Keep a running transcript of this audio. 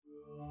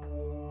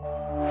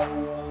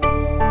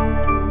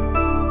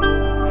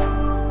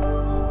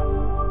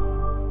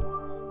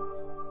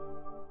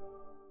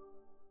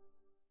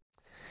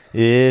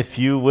If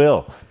you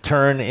will,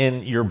 turn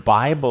in your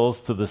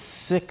Bibles to the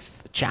 6th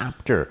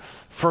chapter,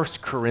 1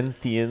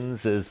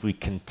 Corinthians, as we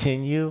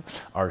continue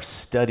our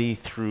study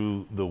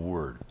through the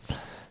Word.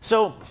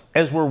 So,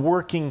 as we're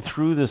working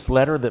through this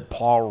letter that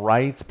Paul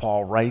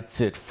writes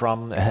it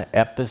from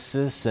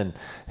Ephesus, and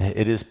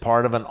it is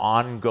part of an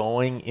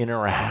ongoing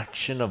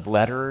interaction of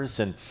letters.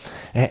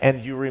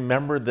 And you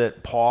remember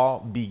that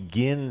Paul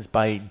begins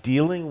by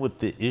dealing with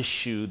the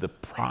issue, the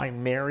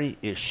primary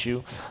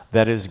issue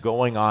that is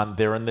going on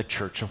there in the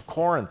church of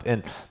Corinth.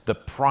 And the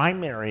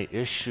primary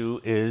issue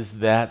is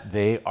that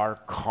they are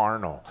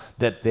carnal,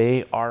 that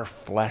they are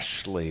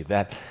fleshly,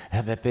 that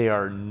they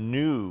are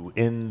new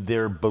in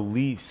their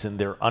beliefs and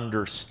their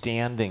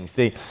understandings.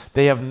 They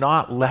have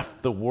not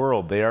left the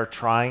world. They are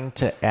trying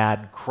to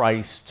add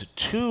Christ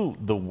to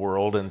the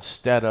world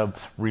instead of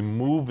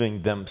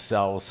removing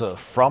themselves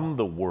from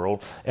the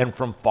world and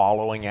from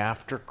following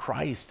after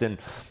Christ.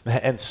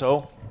 And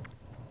so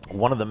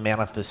one of the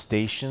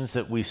manifestations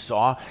that we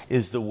saw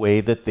is the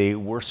way that they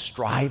were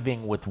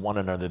striving with one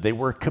another. They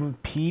were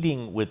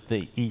competing with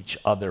each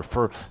other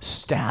for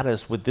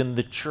status within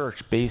the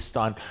church based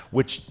on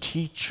which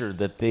teacher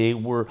that they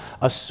were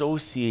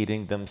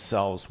associating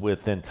themselves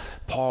with. And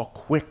Paul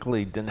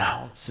quickly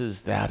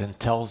denounces that and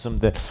tells them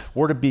that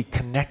we're to be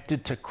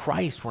connected to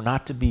Christ. We're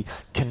not to be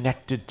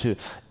connected to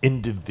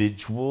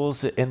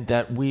individuals, and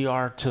that we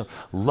are to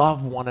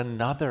love one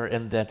another,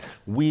 and that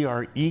we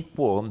are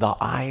equal in the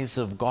eyes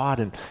of God.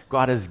 And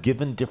God has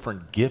given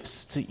different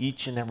gifts to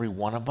each and every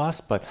one of us,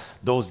 but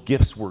those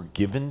gifts were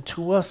given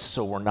to us,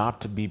 so we're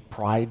not to be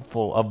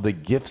prideful of the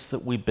gifts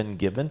that we've been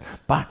given,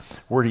 but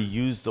we're to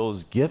use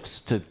those gifts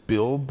to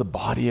build the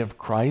body of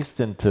Christ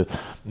and to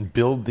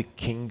build the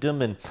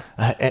kingdom.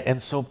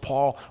 And so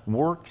Paul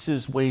works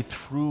his way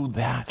through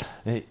that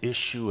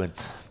issue,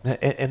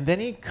 and then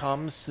he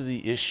comes to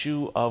the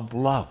issue of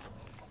love.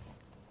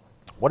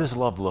 What does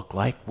love look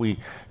like? We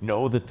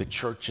know that the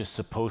church is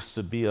supposed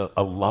to be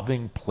a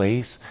loving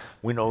place.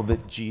 We know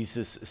that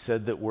Jesus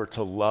said that we're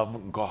to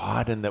love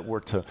God and that we're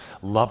to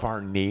love our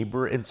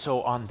neighbor. And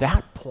so on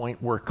that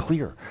point, we're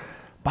clear.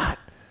 But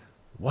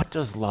what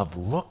does love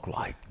look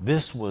like?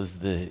 This was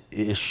the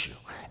issue.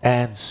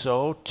 And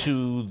so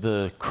to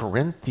the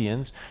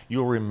Corinthians,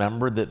 you'll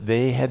remember that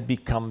they had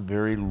become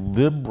very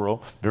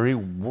liberal, very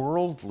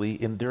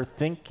worldly in their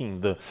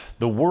thinking.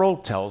 The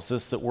world tells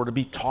us that we're to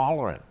be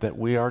tolerant, that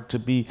we are to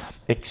be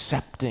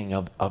accepting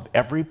of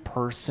every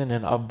person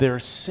and of their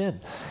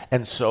sin.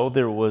 And so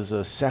there was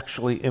a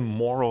sexually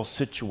immoral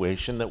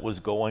situation that was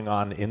going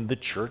on in the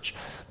church.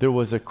 There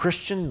was a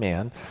Christian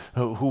man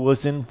who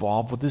was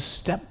involved with his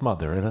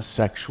stepmother in a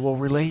sexual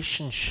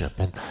relationship.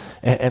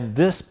 And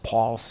this,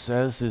 Paul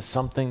says, is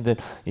something that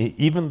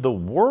even the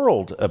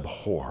world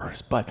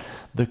abhors. But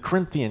the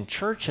Corinthian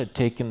church had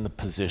taken the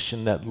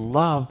position that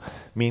love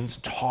means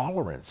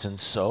tolerance. And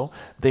so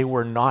they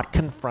were not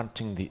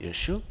confronting the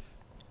issue.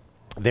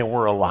 They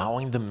were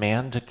allowing the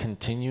man to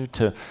continue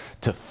to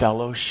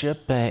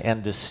fellowship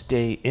and to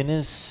stay in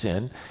his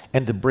sin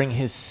and to bring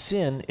his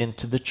sin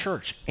into the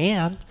church.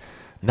 And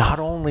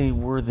not only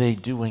were they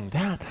doing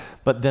that,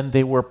 but then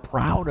they were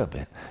proud of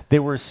it. They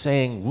were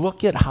saying,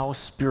 look at how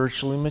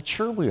spiritually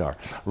mature we are.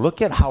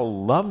 Look at how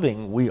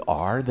loving we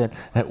are,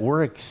 that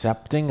we're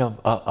accepting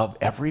of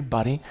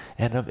everybody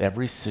and of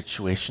every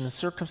situation and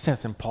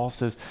circumstance. And Paul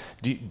says,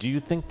 do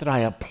you think that I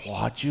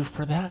applaud you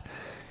for that?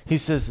 He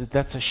says that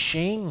that's a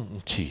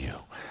shame to you.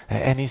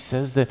 And he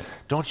says that,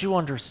 don't you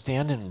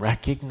understand and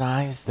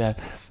recognize that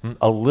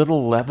a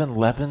little leaven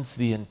leavens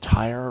the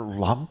entire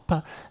lump?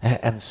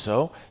 And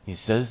so he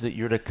says that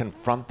you're to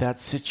confront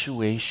that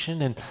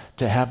situation and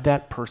to have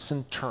that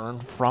person turn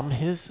from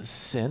his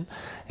sin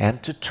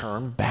and to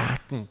turn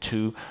back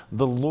into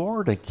the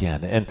Lord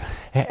again.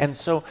 And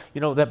so,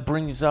 that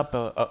brings up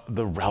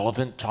the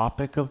relevant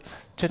topic of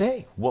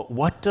today.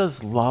 What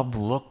does love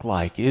look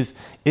like? Is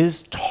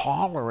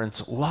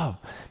tolerance love?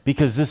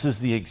 Because this is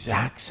the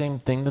exact same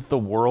thing that the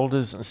world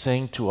is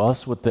saying to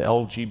us with the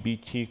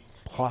LGBT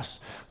plus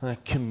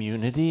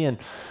community. And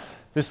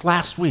this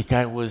last week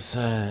I was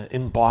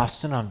in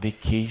Boston on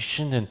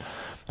vacation, and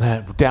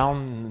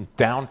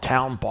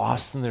downtown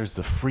Boston there's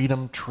the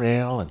Freedom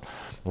Trail, and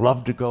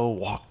love to go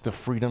walk the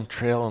Freedom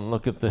Trail and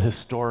look at the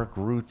historic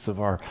roots of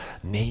our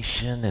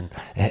nation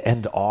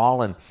and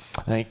all. And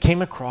I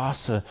came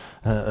across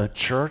a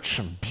church,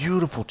 a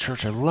beautiful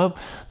church. I love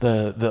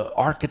the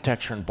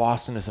architecture in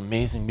Boston is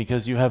amazing,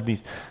 because you have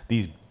these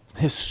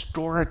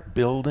historic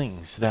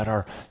buildings that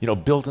are,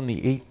 built in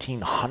the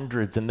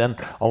 1800s and then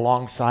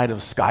alongside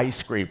of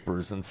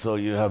skyscrapers. And so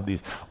you have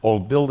these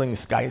old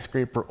buildings,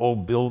 skyscraper,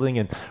 old building,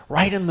 and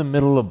right in the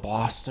middle of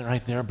Boston,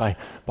 right there by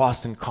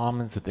Boston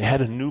Commons at the head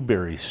of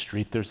Newbury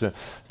Street, there's a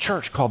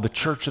church called the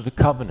Church of the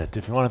Covenant.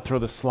 If you want to throw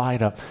the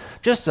slide up,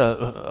 just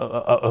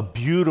a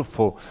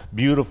beautiful,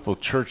 beautiful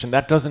church. And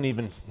that doesn't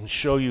even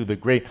show you the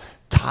great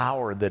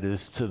tower that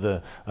is to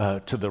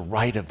the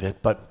right of it,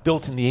 but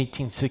built in the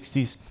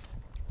 1860s.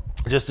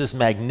 just this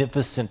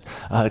magnificent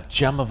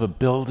gem of a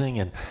building,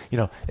 and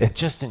it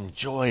just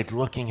enjoyed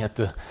looking at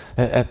the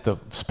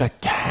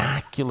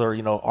spectacular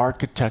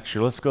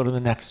architecture. Let's go to the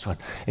next one,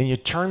 and you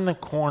turn the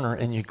corner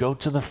and you go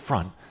to the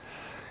front,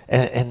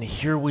 and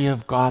here we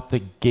have got the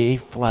gay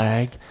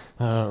flag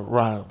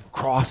right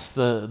across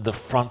the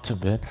front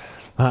of it.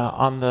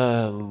 On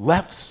the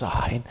left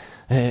side,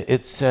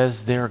 it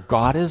says there,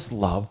 God is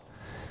love,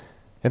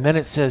 and then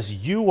it says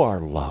you are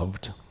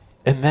loved.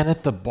 And then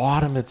at the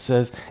bottom it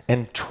says,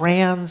 and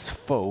trans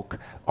folk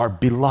are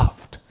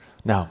beloved.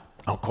 Now,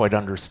 I don't quite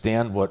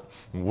understand what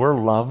we're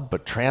loved,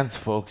 but trans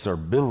folks are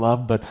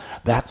beloved, but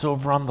that's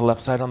over on the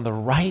left side. On the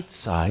right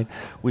side,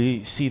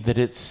 we see that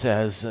it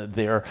says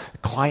their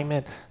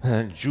climate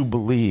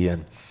jubilee.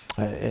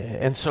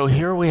 And so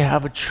here we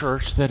have a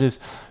church that is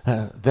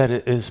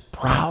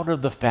proud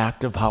of the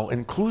fact of how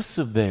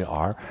inclusive they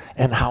are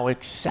and how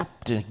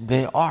accepting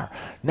they are.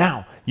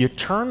 Now, you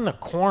turn the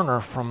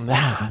corner from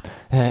that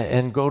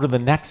and go to the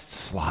next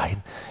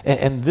slide,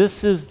 and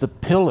this is the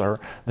pillar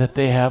that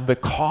they have, the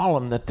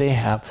column that they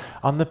have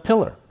on the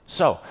pillar.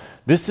 So,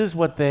 this is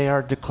what they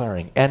are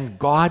declaring. And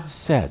God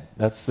said,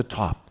 that's the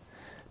top,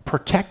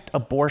 protect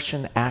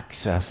abortion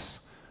access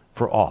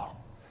for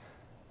all.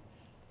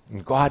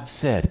 God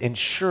said,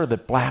 ensure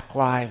that Black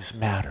lives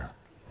matter.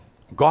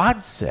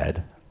 God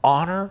said,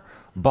 honor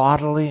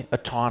bodily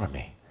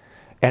autonomy.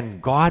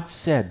 And God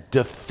said,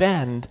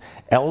 defend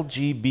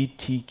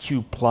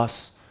LGBTQ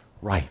plus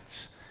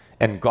rights.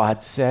 And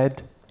God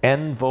said,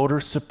 end voter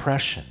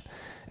suppression.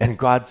 And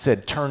God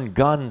said, turn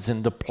guns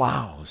into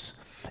plows.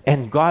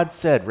 And God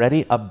said,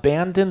 ready,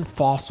 abandon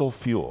fossil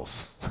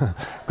fuels.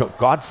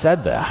 God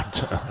said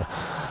that.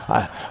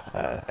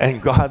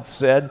 And God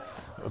said,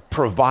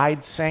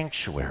 provide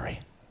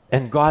sanctuary.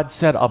 And God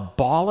said,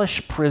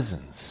 abolish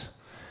prisons.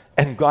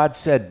 And God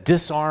said,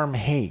 disarm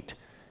hate.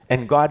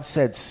 And God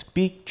said,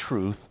 speak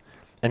truth.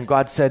 And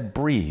God said,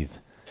 breathe.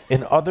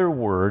 In other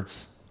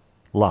words,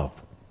 love.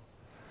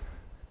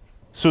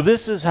 So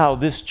this is how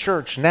this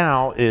church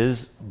now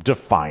is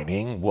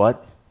defining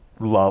what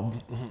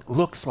love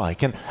looks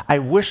like. And I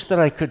wish that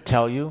I could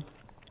tell you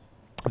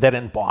that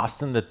in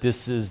Boston that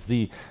this is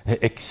the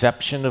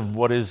exception of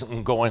what is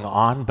going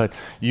on, but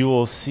you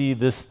will see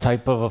this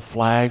type of a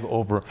flag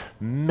over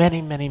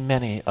many, many,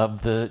 many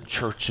of the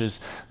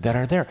churches that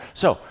are there.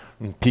 So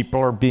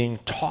people are being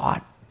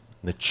taught,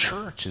 the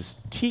church is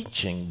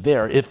teaching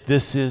there. If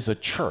this is a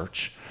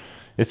church,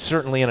 it's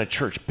certainly in a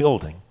church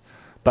building.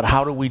 But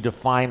how do we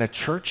define a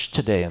church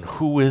today, and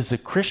who is a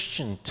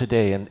Christian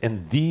today?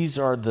 And these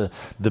are the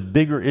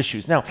bigger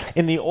issues. Now,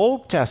 in the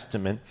Old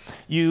Testament,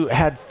 you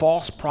had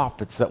false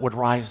prophets that would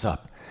rise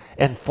up.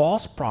 And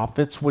false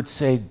prophets would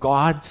say,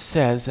 God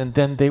says, and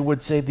then they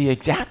would say the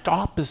exact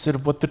opposite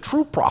of what the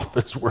true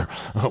prophets were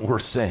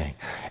saying.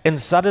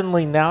 And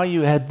suddenly now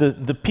you had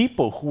the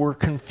people who were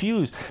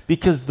confused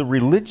because the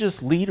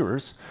religious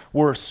leaders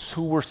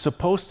who were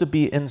supposed to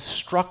be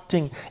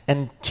instructing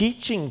and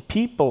teaching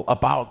people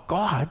about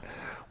God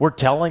were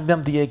telling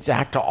them the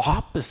exact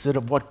opposite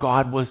of what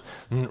God was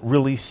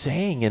really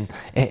saying.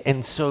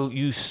 And so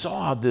you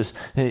saw this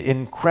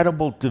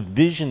incredible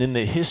division in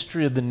the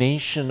history of the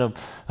nation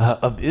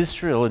of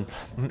Israel.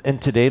 And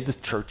today the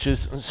church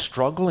is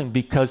struggling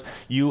because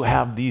you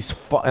have these,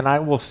 and I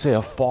will say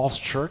a false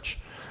church.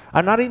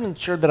 I'm not even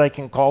sure that I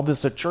can call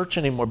this a church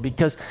anymore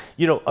because,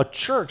 a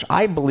church,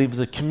 I believe, is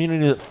a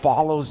community that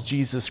follows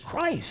Jesus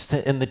Christ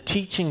and the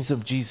teachings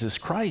of Jesus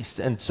Christ.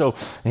 And so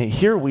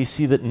here we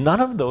see that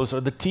none of those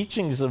are the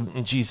teachings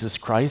of Jesus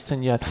Christ,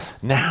 and yet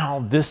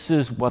now this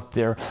is what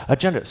their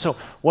agenda is. So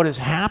what has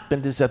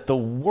happened is that the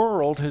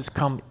world has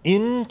come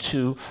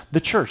into the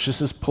church.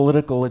 This is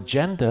political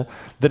agenda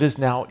that is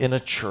now in a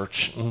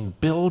church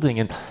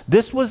building. And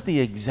this was the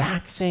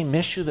exact same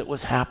issue that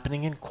was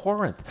happening in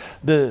Corinth.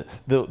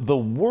 The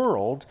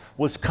world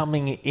was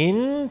coming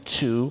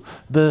into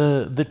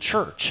the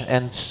church.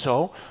 And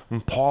so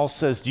Paul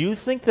says, do you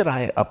think that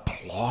I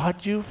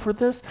applaud you for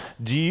this?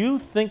 Do you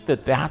think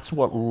that that's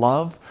what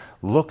love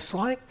looks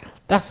like?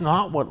 That's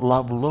not what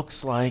love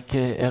looks like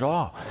at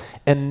all.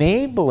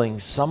 Enabling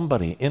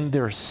somebody in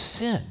their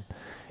sin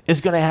is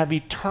going to have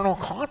eternal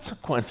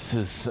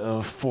consequences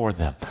for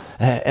them.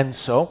 And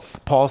so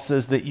Paul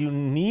says that you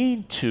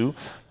need to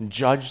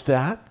judge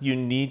that. You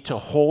need to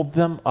hold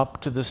them up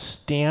to the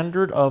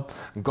standard of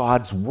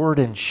God's word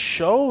and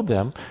show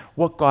them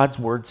what God's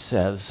word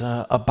says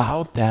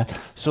about that.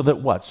 So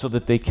that what? So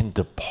that they can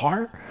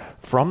depart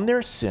from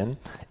their sin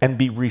and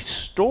be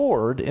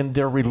restored in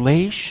their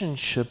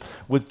relationship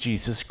with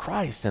Jesus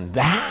Christ. And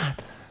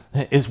that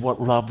is what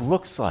love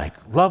looks like.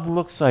 Love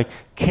looks like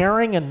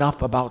caring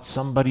enough about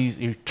somebody's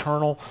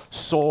eternal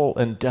soul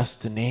and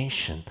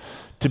destination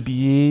to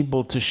be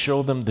able to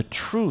show them the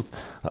truth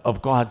of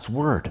God's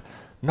word,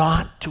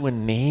 not to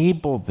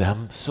enable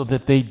them so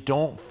that they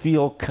don't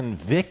feel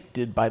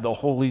convicted by the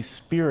Holy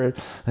Spirit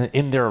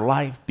in their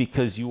life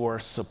because you are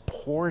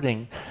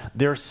supporting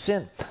their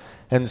sin.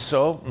 And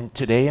so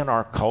today in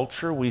our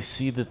culture, we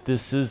see that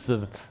this is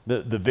the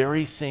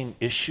very same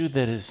issue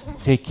that is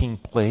taking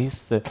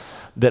place,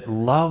 that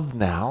love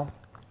now,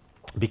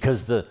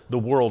 because the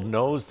world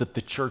knows that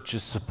the church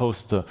is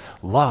supposed to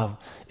love,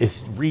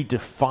 is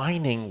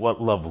redefining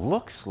what love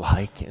looks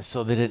like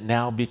so that it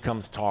now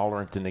becomes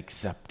tolerant and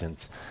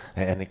acceptance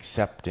and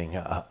accepting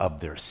of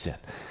their sin.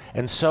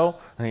 And so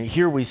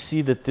here we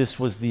see that this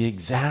was the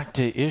exact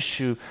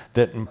issue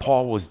that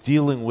Paul was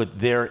dealing with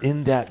there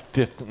in that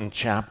 5th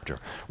chapter.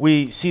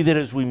 We see that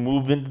as we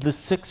move into the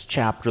 6th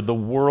chapter, the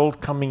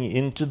world coming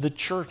into the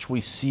church,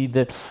 we see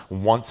that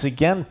once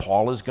again,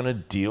 Paul is going to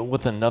deal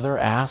with another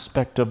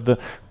aspect of the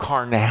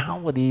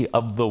carnality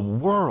of the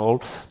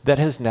world that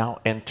has now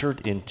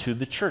entered into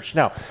the church.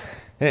 Now,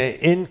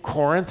 in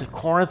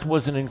Corinth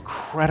was an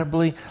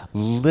incredibly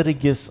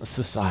litigious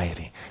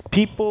society.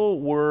 People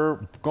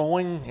were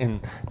going and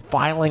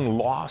filing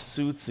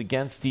lawsuits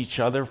against each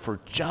other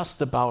for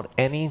just about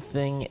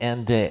anything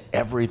and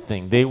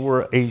everything. They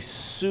were a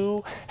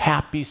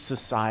sue-happy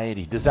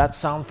society. Does that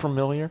sound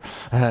familiar?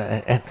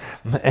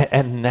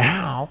 And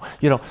now,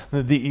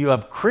 you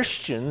have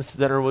Christians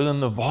that are within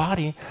the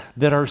body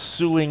that are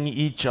suing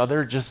each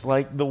other just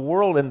like the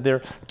world, and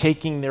they're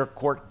taking their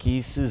court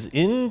cases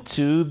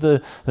into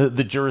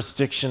the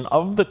jurisdiction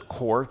of the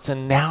courts,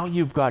 and now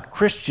you've got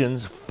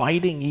Christians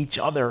fighting each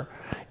other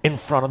in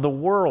front of the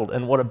world.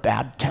 And what a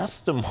bad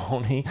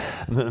testimony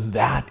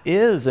that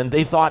is. And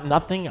they thought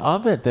nothing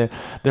of it. They're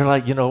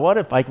like, you know what,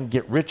 if I can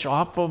get rich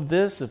off of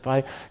this, if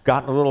I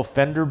got a little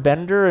fender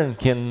bender and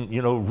can,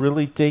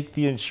 really take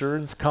the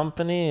insurance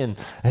company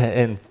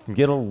and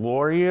get a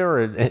lawyer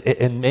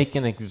and make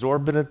an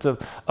exorbitant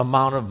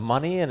amount of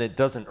money, and it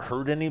doesn't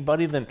hurt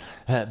anybody,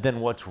 then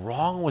what's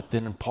wrong with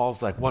it? And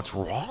Paul's like, what's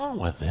wrong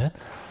with it?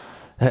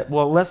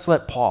 Well, let's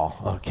let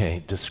Paul,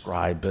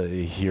 describe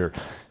here.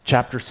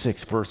 Chapter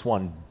 6, verse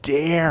 1,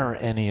 dare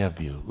any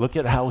of you. Look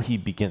at how he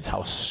begins,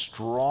 how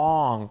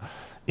strong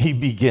he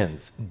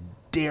begins.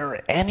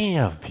 Dare any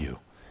of you,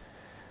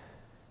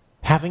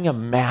 having a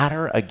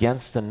matter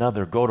against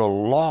another, go to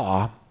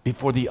law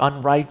before the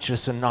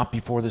unrighteous and not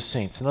before the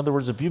saints. In other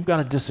words, if you've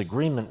got a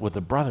disagreement with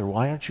a brother,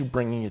 why aren't you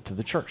bringing it to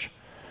the church?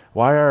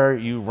 Why are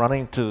you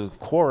running to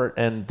court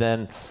and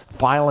then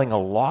filing a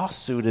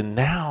lawsuit, and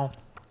now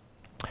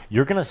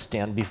you're going to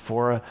stand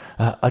before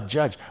a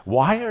judge?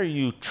 Why are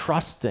you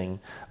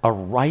trusting a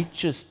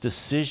righteous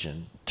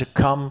decision to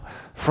come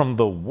from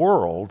the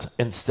world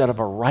instead of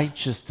a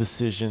righteous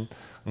decision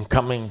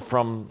coming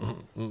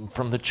from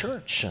the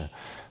church?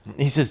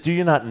 He says, do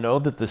you not know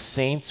that the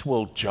saints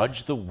will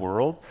judge the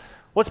world?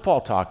 What's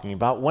Paul talking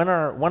about? When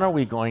are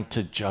we going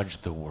to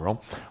judge the world?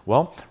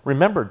 Well,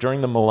 remember, during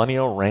the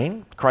millennial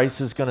reign,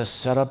 Christ is going to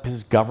set up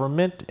his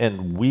government,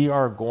 and we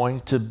are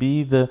going to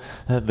be the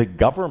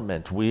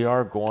government. We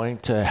are going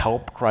to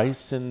help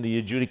Christ in the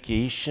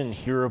adjudication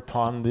here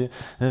upon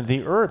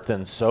the earth.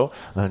 And so,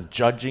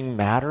 judging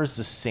matters,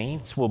 the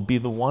saints will be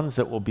the ones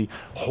that will be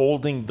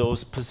holding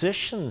those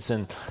positions.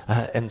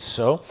 And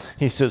so,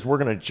 he says, we're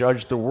going to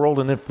judge the world,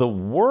 and if the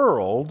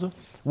world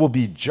will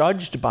be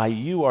judged by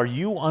you, are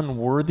you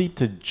unworthy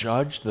to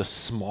judge the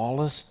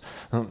smallest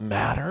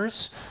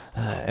matters?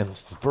 And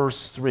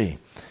verse 3,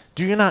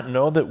 do you not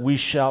know that we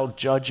shall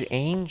judge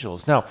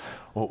angels? Now,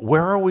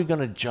 where are we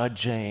going to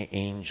judge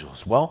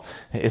angels? Well,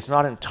 it's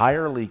not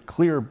entirely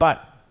clear,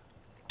 but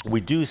we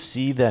do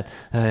see that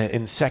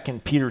in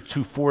 2 Peter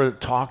 2:4,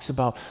 it talks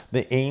about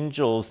the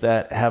angels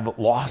that have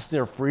lost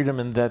their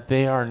freedom and that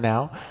they are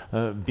now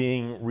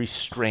being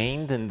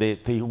restrained, and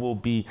they will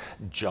be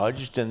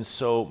judged. And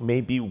so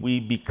maybe we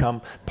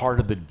become part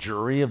of the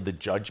jury of the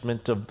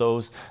judgment of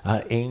those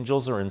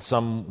angels, or in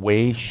some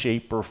way,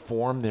 shape, or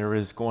form, there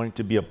is going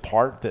to be a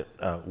part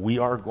that we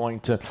are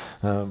going to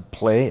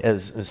play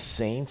as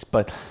saints.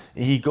 But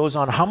he goes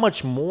on, how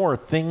much more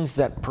things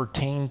that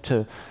pertain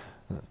to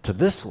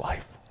this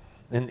life?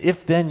 And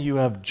if then you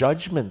have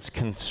judgments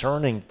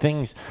concerning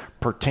things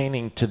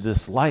pertaining to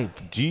this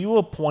life, do you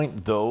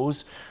appoint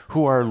those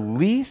who are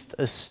least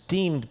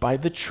esteemed by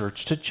the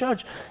church to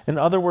judge? In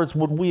other words,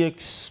 would we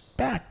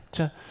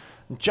expect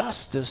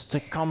justice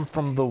to come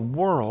from the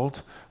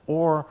world,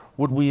 or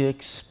would we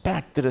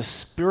expect that a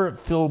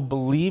spirit-filled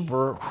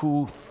believer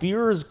who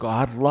fears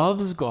God,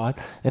 loves God,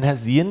 and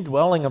has the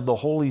indwelling of the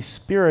Holy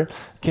Spirit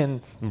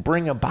can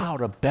bring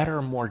about a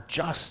better, more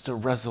just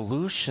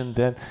resolution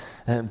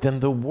than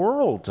the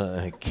world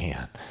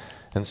can?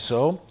 And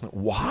so,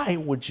 why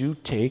would you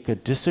take a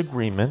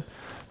disagreement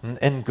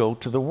and go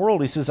to the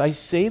world? He says, I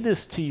say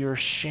this to your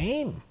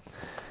shame.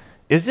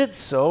 Is it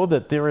so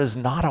that there is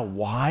not a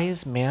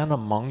wise man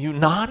among you,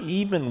 not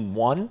even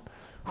one,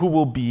 who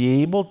will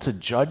be able to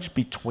judge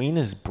between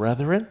his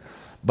brethren?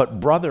 But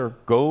brother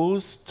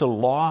goes to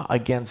law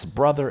against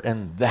brother,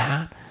 and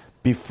that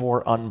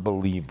before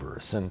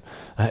unbelievers.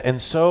 And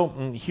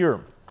so here,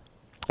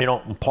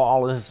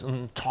 Paul is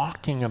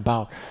talking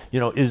about,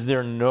 is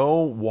there no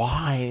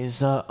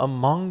wise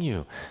among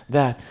you,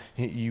 that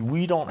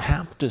we don't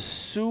have to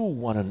sue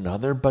one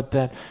another, but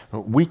that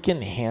we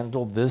can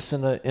handle this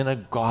in a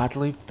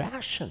godly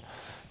fashion?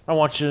 I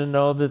want you to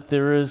know that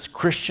there is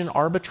Christian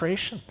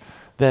arbitration,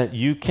 that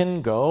you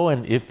can go,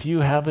 and if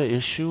you have an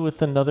issue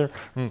with another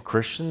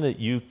Christian, that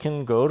you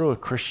can go to a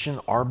Christian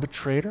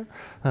arbitrator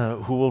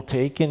who will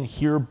take and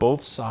hear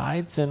both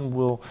sides and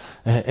will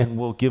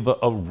give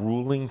a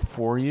ruling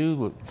for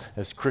you.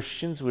 As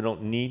Christians, we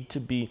don't need to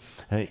be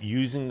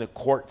using the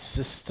court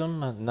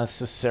system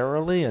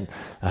necessarily,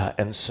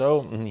 and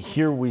so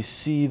here we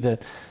see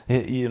that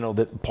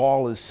that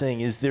Paul is saying,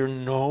 is there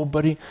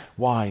nobody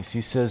wise?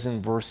 He says in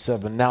verse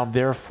 7, now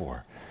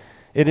therefore,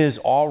 it is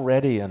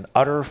already an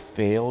utter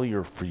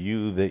failure for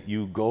you that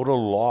you go to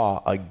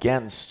law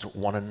against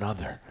one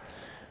another.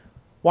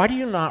 Why do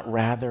you not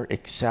rather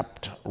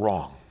accept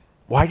wrong?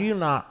 Why do you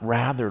not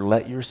rather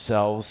let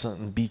yourselves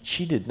be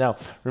cheated? Now,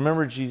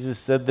 remember Jesus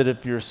said that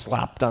if you're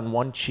slapped on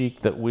one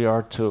cheek, that we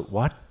are to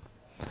what?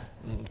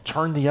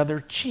 Turn the other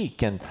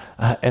cheek.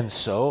 And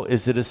so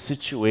is it a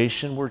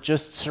situation where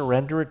just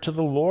surrender it to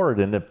the Lord?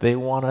 And if they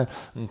want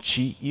to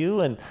cheat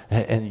you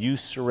and you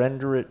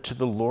surrender it to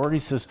the Lord, he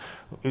says,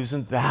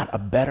 isn't that a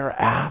better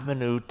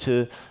avenue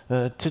to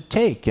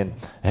take?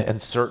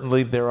 And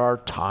certainly there are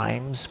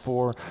times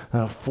for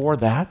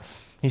that.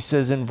 He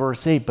says in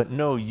verse 8, but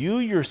no, you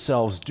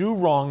yourselves do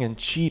wrong and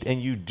cheat,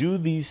 and you do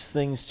these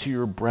things to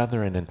your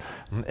brethren.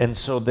 And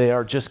so they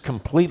are just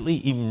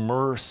completely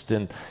immersed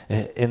in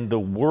the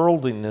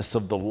worldliness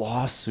of the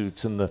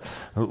lawsuits and the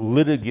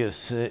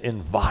litigious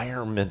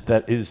environment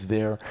that is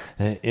there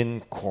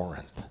in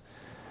Corinth.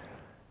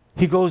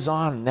 He goes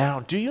on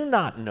now, do you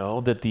not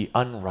know that the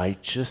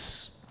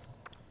unrighteous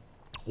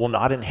will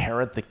not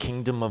inherit the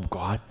kingdom of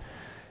God?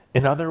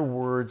 In other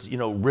words,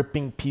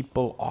 ripping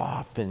people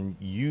off and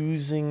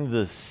using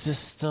the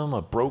system,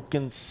 a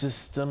broken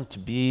system, to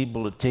be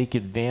able to take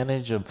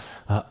advantage of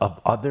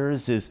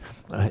others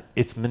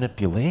it's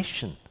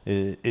manipulation.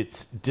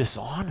 It's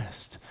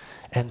dishonest.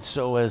 And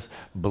so as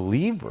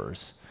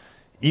believers,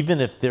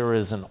 even if there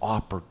is an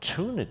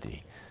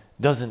opportunity,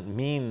 doesn't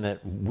mean that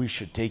we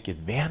should take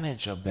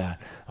advantage of that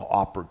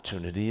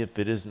opportunity if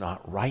it is not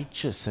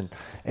righteous.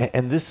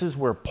 And this is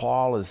where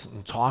Paul is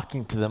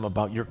talking to them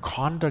about your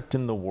conduct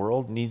in the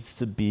world needs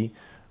to be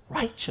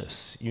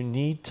righteous. You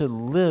need to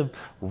live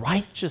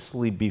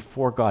righteously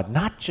before God,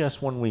 not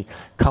just when we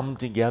come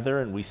together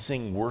and we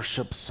sing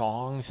worship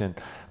songs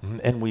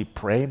and we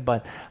pray,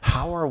 but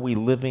how are we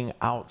living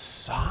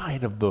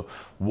outside of the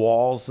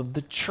walls of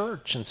the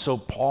church? And so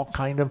Paul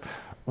kind of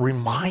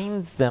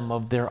reminds them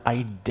of their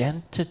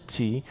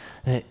identity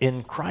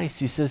in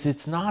Christ. He says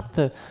it's not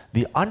the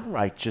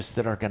unrighteous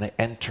that are going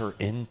to enter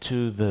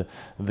into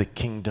the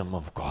kingdom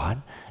of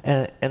God.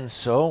 And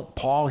so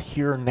Paul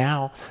here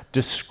now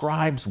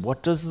describes,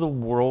 what does the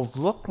world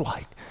look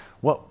like?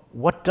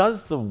 What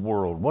does the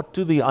world, what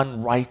do the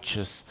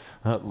unrighteous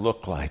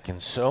look like?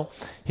 And so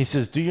he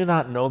says, do you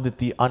not know that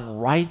the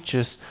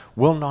unrighteous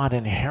will not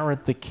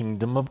inherit the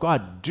kingdom of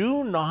God?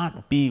 Do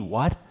not be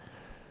what?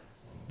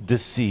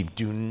 Deceived.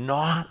 Do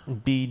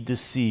not be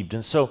deceived.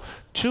 And so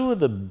two of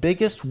the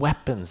biggest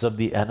weapons of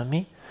the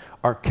enemy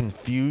are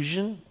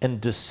confusion and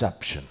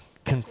deception.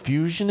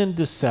 Confusion and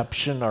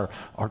deception are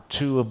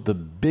two of the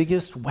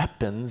biggest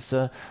weapons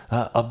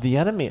of the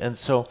enemy. And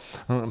so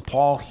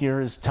Paul here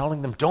is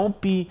telling them,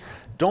 don't be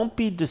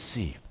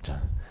deceived.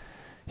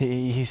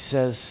 He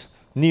says,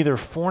 neither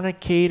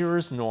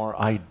fornicators, nor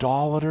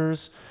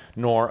idolaters,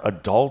 nor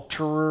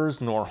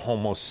adulterers, nor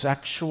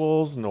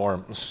homosexuals,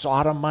 nor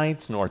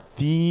sodomites, nor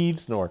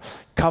thieves, nor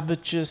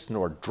covetous,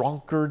 nor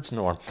drunkards,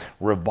 nor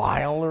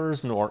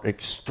revilers, nor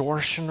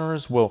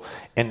extortioners will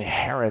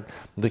inherit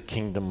the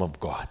kingdom of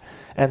God.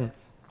 And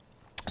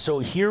so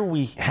here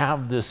we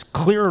have this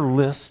clear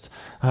list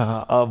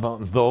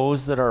of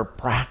those that are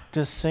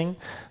practicing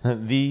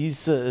these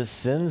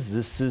sins.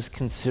 This is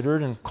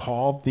considered and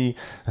called the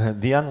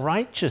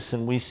unrighteous.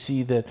 And we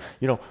see that,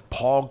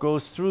 Paul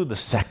goes through the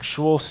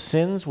sexual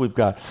sins. We've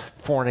got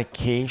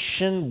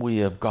fornication, we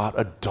have got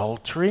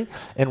adultery,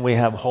 and we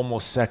have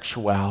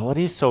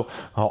homosexuality. So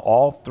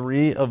all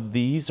three of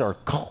these are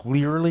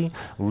clearly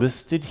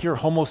listed here.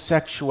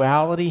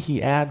 Homosexuality,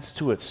 he adds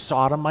to it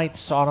sodomites.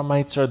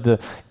 Sodomites are the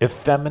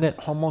effeminate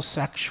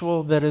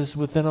homosexual that is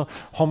within a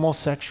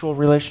homosexual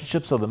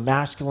relationship. So the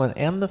masculine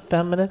and the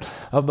feminine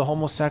of the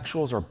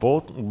homosexuals are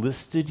both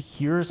listed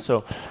here.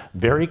 So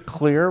very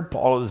clear.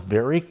 Paul is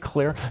very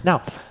clear.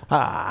 Now,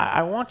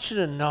 I want you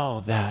to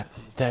know that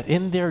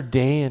in their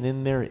day and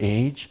in their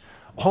age,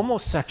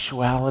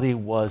 homosexuality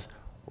was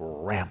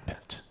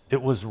rampant.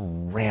 It was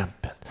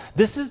rampant.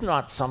 This is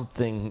not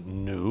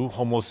something new,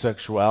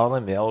 homosexuality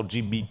and the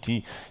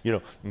LGBT,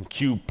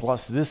 Q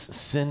plus this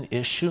sin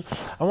issue.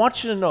 I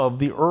want you to know of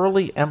the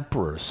early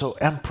emperors. So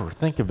emperor,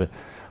 think of it.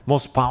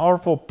 Most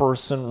powerful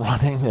person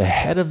running the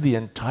head of the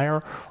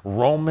entire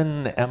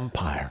Roman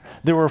Empire.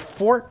 There were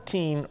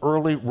 14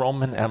 early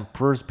Roman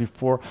emperors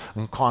before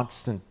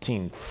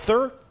Constantine.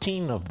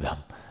 13 of them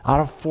out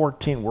of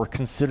 14 were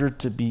considered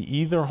to be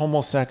either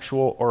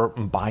homosexual or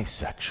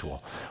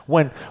bisexual.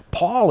 When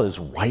Paul is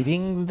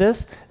writing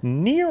this,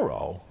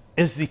 Nero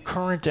is the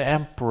current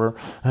emperor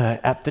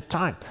at the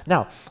time.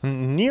 Now,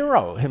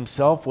 Nero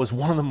himself was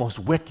one of the most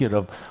wicked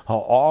of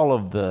all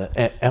of the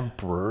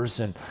emperors,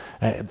 and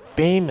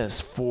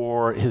famous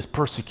for his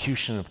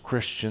persecution of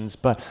Christians.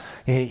 But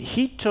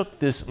he took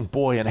this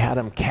boy and had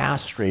him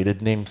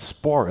castrated, named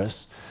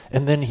Sporus,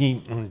 and then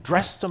he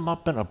dressed him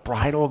up in a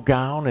bridal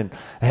gown,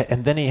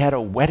 and then he had a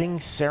wedding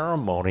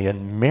ceremony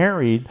and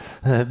married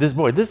this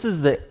boy. This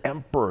is the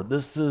emperor.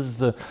 This is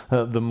the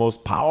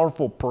most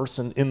powerful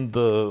person in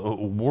the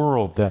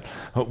world that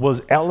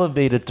was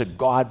elevated to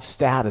God's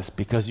status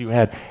because you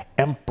had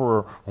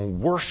emperor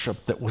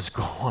worship that was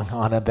going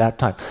on at that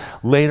time.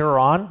 Later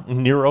on,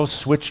 Nero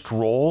switched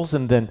roles,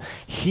 and then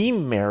he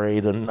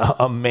married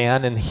a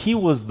man, and he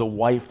was the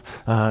wife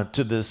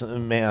to this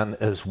man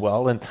as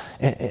well.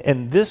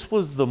 And this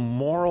was the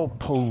moral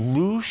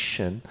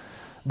pollution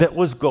that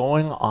was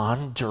going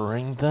on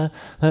during the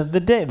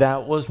day.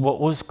 That was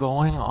what was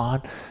going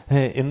on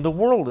in the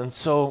world. And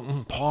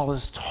so Paul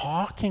is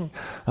talking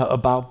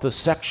about the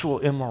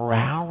sexual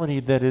immorality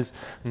that is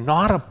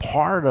not a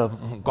part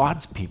of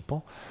God's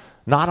people,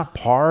 not a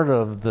part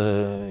of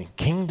the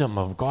kingdom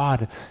of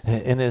God,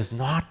 and is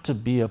not to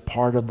be a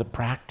part of the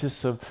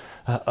practice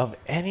of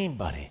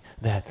anybody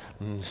that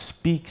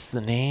speaks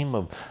the name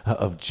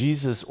of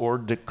Jesus or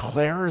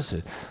declares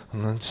it.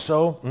 And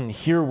so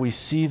here we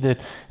see that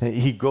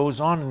he goes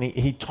on and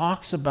he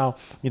talks about,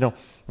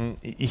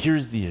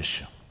 here's the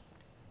issue.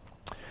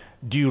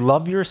 Do you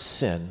love your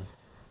sin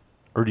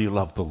or do you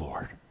love the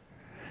Lord?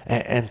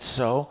 And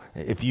so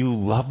if you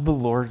love the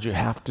Lord, you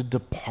have to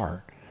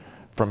depart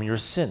from your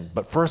sin.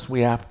 But first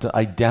we have to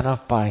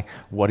identify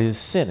what is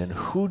sin and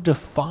who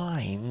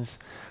defines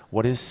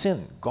what is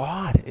sin.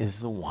 God is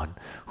the one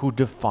who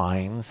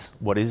defines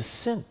what is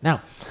sin.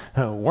 Now,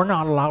 we're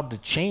not allowed to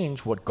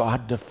change what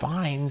God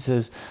defines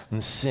as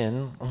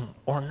sin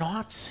or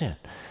not sin.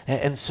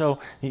 And so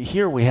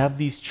here we have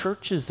these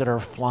churches that are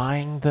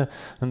flying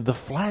the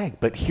flag.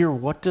 But here,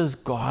 what does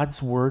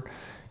God's word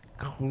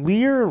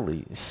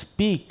clearly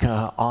speak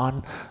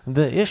on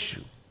the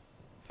issue?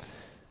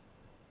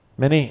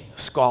 Many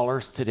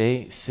scholars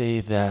today say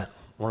that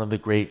one of the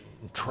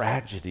great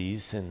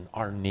tragedies in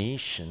our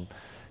nation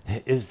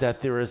is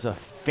that there is a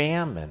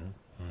famine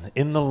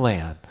in the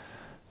land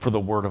for the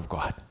Word of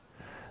God.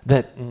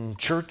 That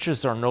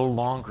churches are no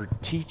longer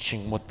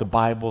teaching what the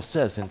Bible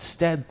says.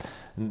 Instead,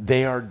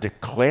 they are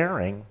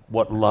declaring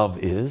what love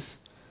is,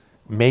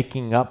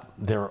 making up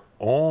their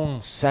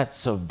own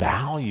sets of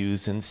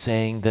values and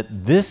saying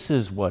that this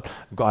is what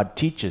God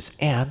teaches.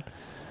 And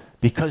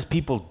because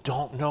people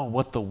don't know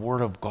what the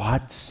Word of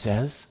God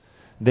says,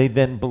 they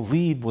then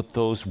believe what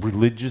those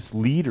religious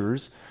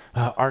leaders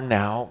are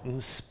now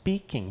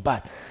speaking.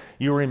 But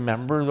you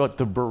remember what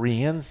the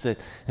Bereans,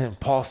 and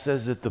Paul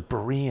says that the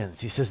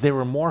Bereans, he says they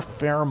were more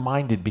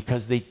fair-minded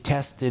because they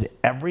tested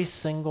every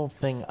single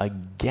thing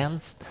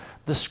against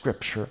the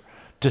Scripture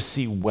to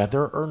see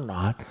whether or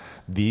not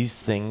these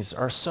things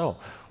are so.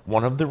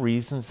 One of the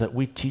reasons that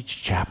we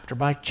teach chapter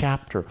by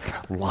chapter,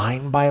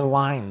 line by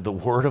line, the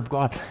Word of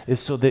God is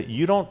so that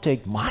you don't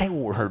take my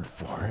word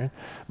for it,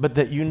 but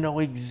that you know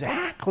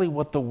exactly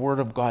what the Word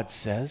of God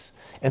says,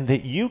 and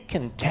that you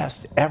can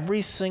test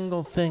every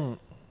single thing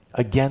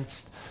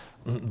against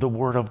the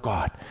Word of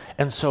God.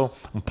 And so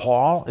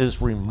Paul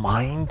is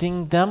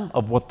reminding them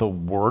of what the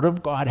Word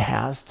of God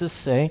has to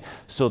say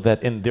so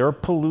that in their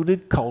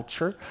polluted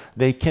culture,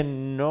 they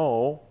can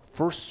know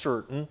for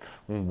certain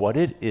what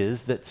it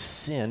is that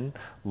sin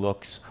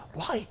looks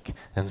like.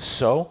 And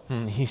so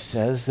he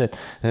says that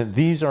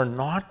these are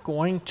not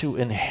going to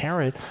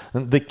inherit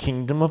the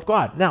kingdom of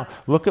God. Now,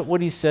 look at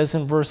what he says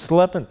in verse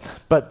 11.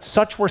 But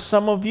such were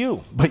some of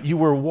you, but you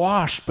were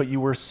washed, but you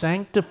were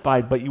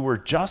sanctified, but you were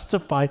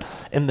justified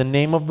in the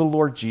name of the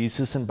Lord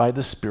Jesus and by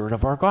the Spirit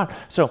of our God.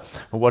 So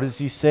what does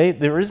he say?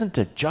 There isn't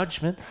a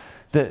judgment.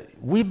 That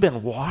we've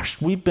been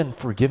washed, we've been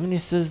forgiven. He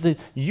says that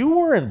you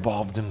were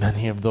involved in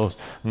many of those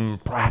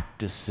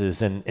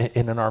practices and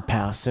in our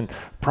past. And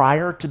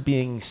prior to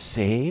being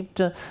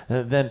saved,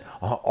 then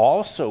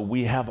also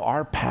we have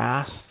our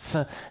pasts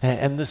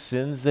and the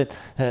sins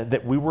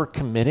that we were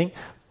committing,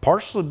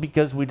 partially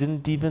because we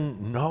didn't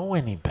even know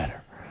any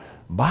better.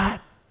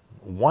 But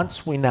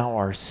once we now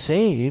are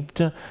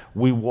saved,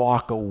 we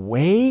walk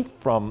away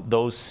from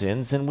those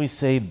sins and we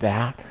say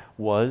that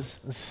was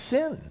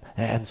sin.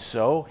 And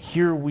so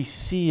here we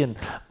see and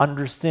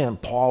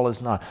understand Paul is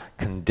not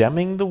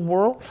condemning the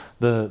world.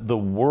 The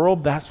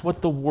world, that's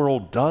what the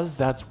world does.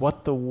 That's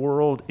what the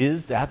world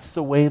is. That's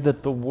the way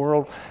that the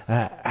world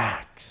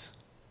acts.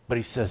 But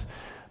he says,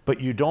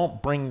 but you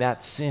don't bring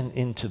that sin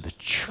into the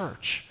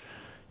church.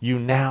 You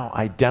now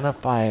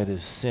identify it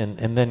as sin,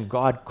 and then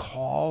God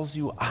calls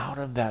you out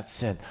of that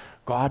sin.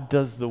 God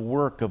does the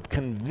work of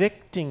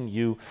convicting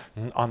you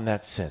on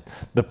that sin.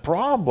 The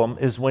problem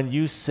is when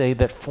you say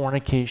that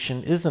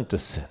fornication isn't a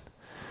sin.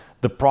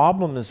 The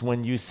problem is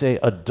when you say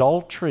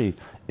adultery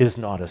is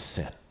not a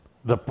sin.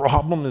 The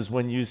problem is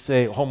when you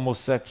say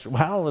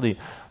homosexuality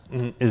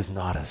is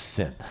not a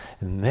sin.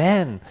 And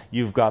then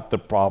you've got the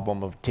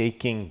problem of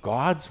taking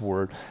God's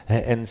word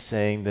and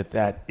saying that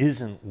that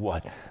isn't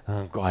what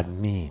God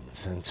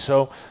means. And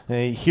so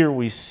here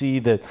we see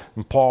that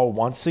Paul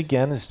once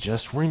again is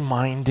just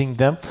reminding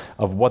them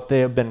of what they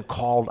have been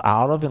called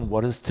out of and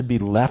what is to be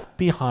left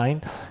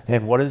behind.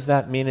 And what does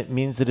that mean? It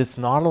means that it's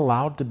not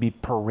allowed to be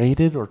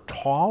paraded or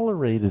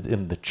tolerated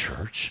in the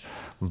church,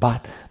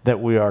 but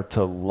that we are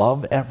to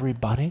love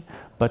everybody,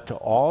 but to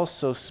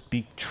also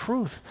speak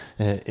truth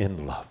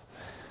in love.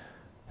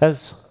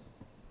 As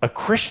a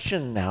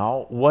Christian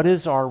now, what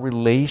is our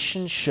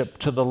relationship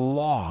to the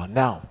law?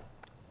 Now,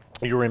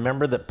 you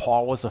remember that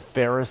Paul was a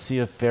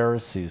Pharisee of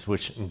Pharisees,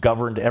 which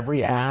governed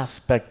every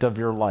aspect of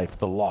your life,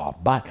 the law.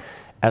 But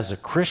as a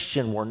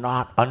Christian, we're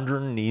not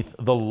underneath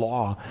the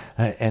law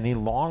any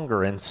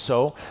longer. And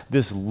so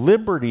this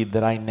liberty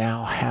that I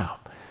now have,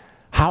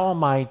 how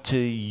am I to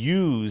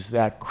use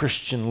that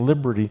Christian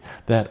liberty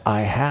that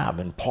I have?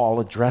 And Paul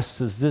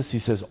addresses this. He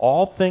says,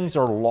 all things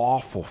are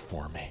lawful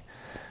for me,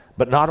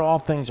 but not all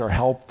things are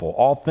helpful.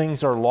 All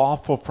things are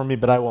lawful for me,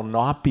 but I will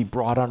not be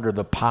brought under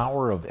the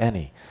power of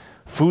any.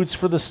 Food's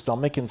for the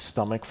stomach and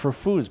stomach for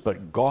foods,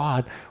 but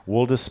God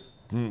will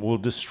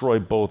destroy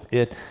both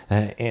it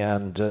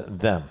and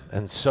them.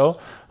 And so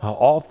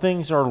all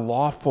things are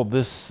lawful.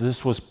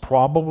 This was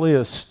probably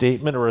a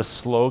statement or a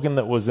slogan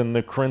that was in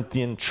the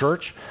Corinthian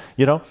church.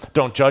 You know,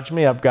 don't judge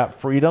me. I've got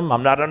freedom.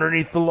 I'm not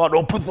underneath the law.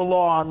 Don't put the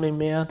law on me,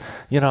 man.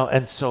 You know,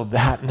 and so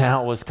that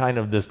now was kind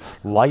of this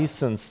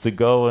license to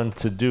go and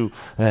to do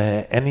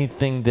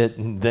anything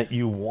that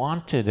you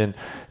wanted. And,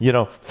 you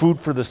know, food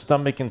for the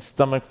stomach and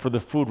stomach for the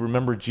food.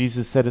 Remember,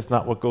 Jesus said it's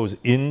not what goes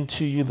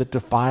into you that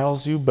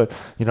defiles you, but,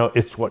 you know,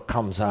 it's what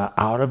comes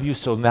out of you.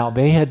 So now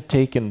they had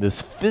taken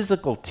this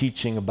physical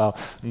teaching about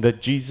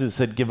that Jesus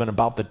had given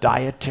about the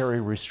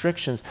dietary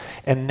restrictions,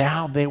 and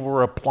now they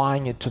were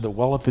applying it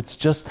to if it's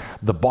just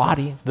the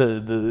body,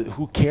 the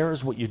who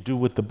cares what you do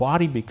with the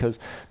body, because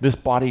this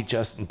body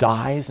just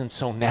dies. And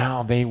so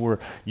now they were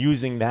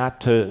using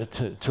that to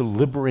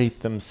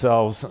liberate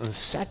themselves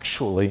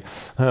sexually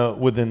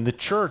within the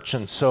church.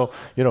 And so,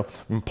 you know,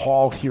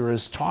 Paul here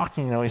is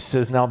talking now. He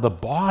says, now the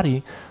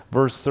body,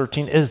 verse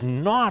 13, is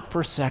not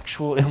for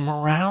sexual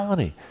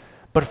immorality,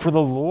 but for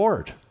the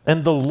Lord,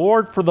 and the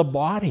Lord for the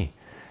body.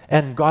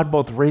 And God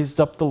both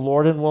raised up the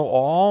Lord and will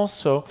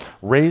also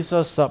raise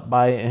us up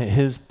by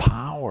his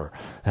power.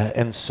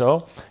 And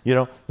so, you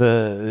know,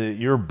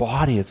 your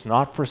body, it's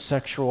not for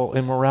sexual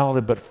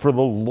immorality, but for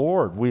the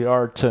Lord. We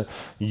are to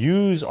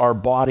use our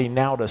body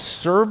now to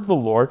serve the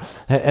Lord.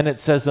 And it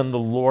says, and the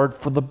Lord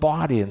for the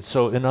body. And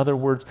so, in other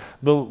words,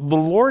 the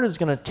Lord is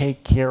going to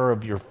take care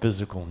of your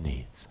physical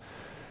needs.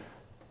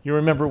 You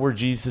remember where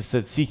Jesus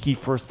said, seek ye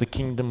first the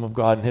kingdom of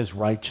God and his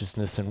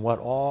righteousness, and what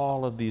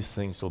all of these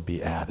things will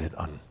be added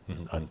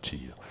unto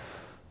you.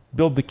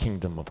 Build the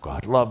kingdom of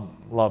God.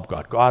 Love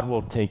God. God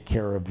will take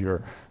care of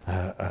your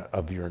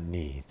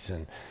needs.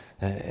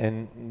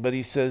 But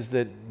he says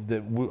that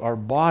our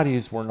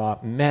bodies were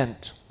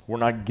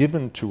not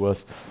given to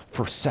us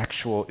for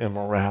sexual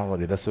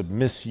immorality. That's a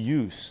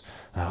misuse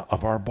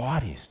of our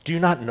bodies. Do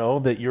you not know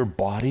that your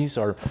bodies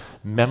are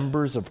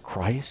members of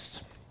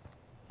Christ?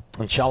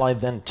 And shall I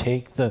then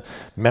take the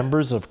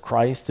members of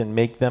Christ and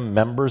make them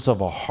members of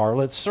a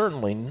harlot?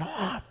 Certainly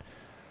not.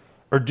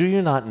 Or do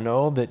you not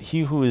know that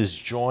he who is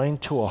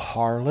joined to a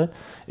harlot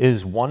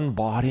is one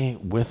body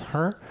with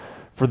her?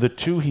 For the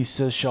two, he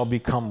says, shall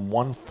become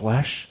one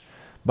flesh.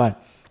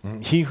 But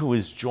he who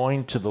is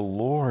joined to the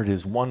Lord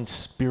is one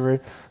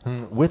spirit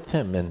with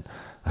him.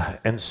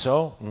 And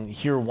so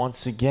here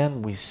once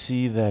again we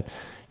see that,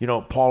 you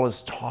know, Paul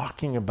is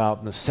talking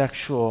about the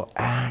sexual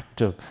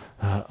act of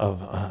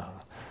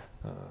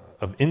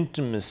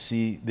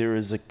intimacy. There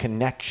is a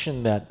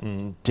connection that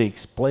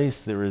takes place.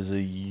 There is a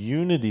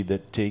unity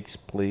that takes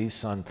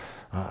place on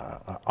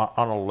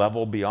a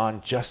level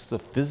beyond just the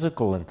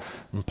physical. And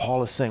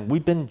Paul is saying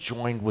we've been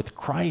joined with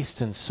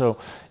Christ. And so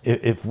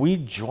if we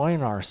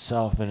join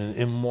ourselves in an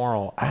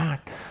immoral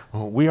act,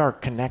 we are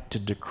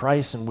connected to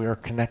Christ, and we are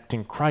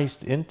connecting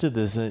Christ into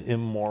this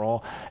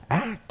immoral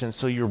act. And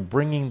so you're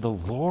bringing the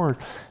Lord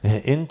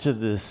into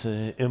this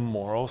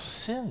immoral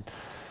sin.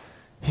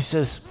 He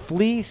says,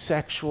 flee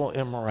sexual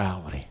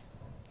immorality.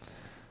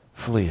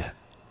 Flee it.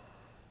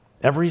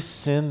 Every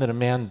sin that a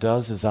man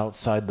does is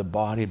outside the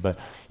body, but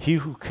he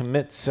who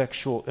commits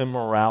sexual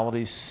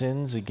immorality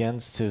sins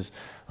against his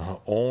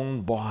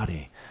own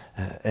body.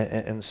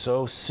 And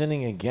so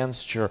sinning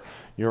against your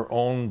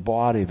own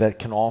body, that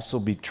can also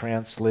be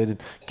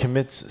translated,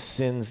 commits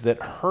sins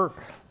that hurt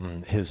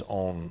his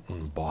own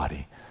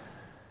body.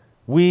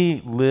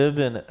 We live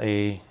in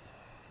a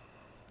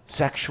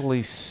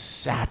sexually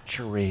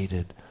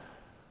saturated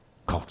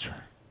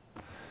culture.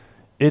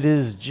 It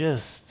has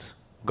just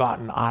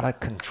gotten out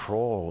of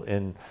control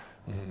in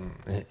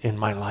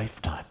my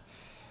lifetime.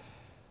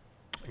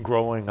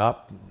 Growing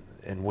up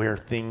and where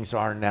things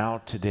are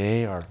now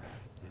today are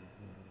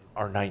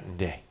night and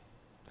day.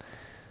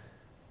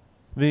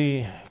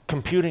 The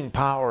computing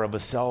power of a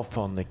cell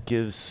phone that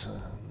gives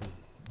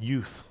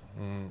youth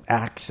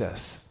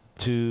access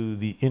to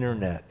the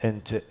internet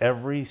and to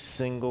every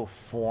single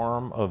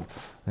form of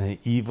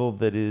evil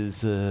that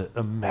is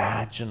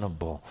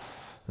imaginable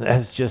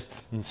has just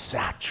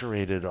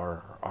saturated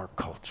our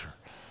culture.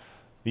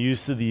 The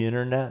use of the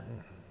internet,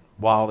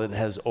 while it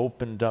has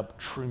opened up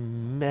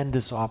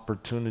tremendous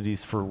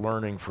opportunities for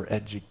learning, for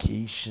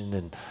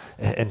education,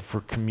 and for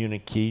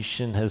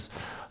communication, has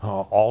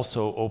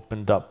also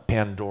opened up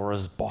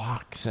Pandora's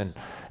box. And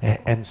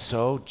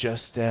so,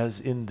 just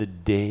as in the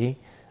day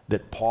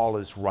that Paul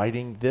is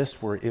writing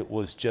this, where it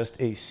was just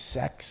a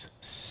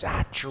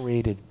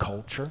sex-saturated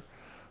culture,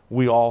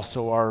 we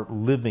also are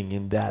living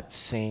in that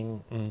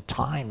same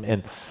time.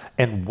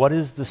 And what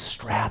is the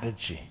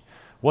strategy?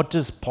 What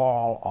does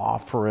Paul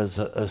offer as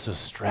a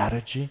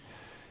strategy?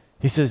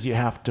 He says you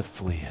have to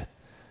flee it.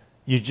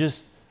 You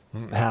just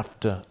have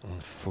to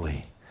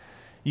flee.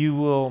 You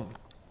will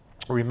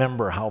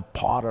remember how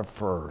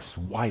Potiphar's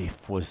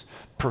wife was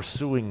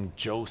pursuing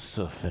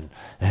Joseph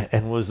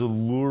and was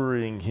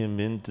alluring him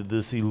into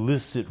this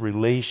illicit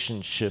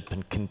relationship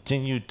and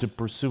continued to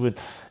pursue it.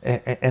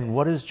 And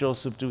what does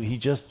Joseph do? He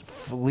just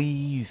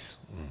flees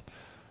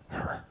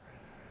her.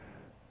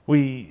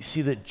 We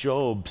see that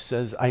Job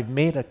says, I've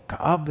made a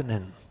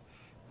covenant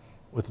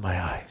with my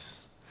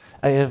eyes.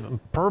 I have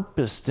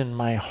purposed in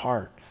my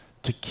heart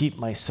to keep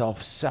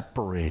myself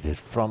separated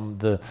from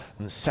the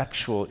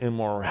sexual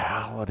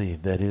immorality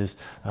that is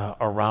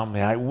around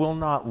me. I will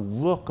not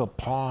look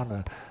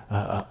upon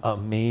a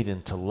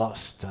maiden to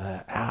lust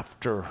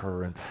after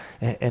her.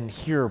 And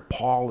here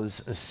Paul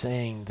is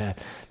saying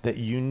that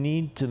you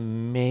need to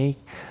make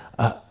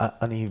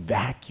an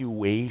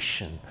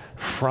evacuation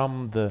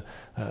from the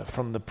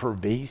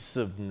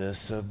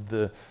pervasiveness of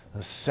the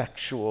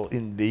sexual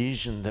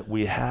invasion that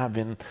we have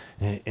in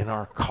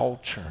our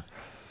culture.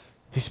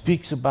 He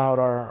speaks about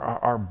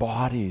our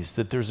bodies,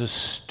 that there's a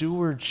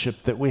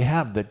stewardship that we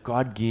have, that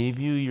God gave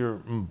you your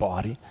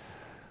body,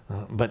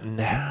 but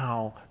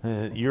now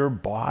your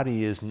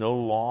body is no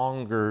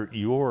longer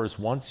yours.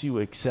 Once you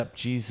accept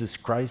Jesus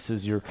Christ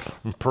as your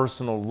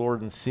personal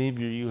Lord and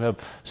Savior, you have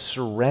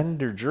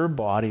surrendered your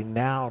body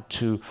now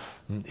to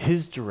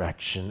His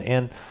direction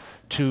and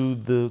to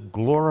the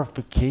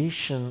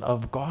glorification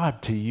of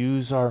God, to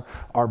use our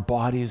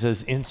bodies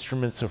as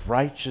instruments of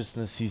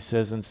righteousness, he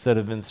says, instead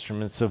of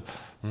instruments of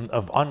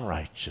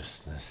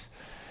unrighteousness.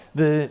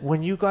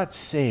 When you got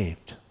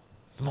saved,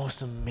 the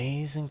most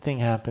amazing thing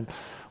happened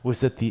was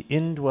that the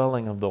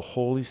indwelling of the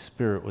Holy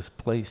Spirit was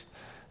placed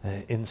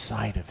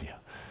inside of you.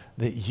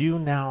 That you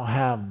now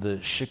have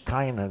the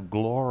Shekinah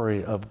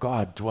glory of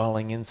God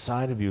dwelling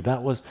inside of you.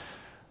 That was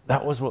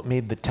what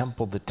made the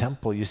temple the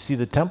temple. You see,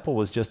 the temple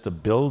was just a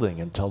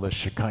building until the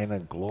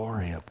Shekinah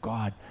glory of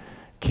God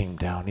came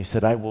down. He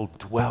said, I will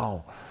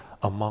dwell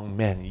among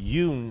men.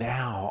 You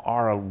now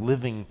are a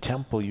living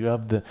temple. You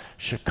have the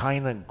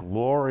Shekinah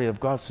glory of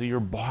God. So your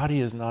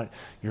body is not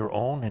your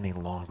own any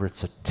longer.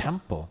 It's a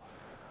temple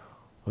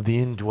of the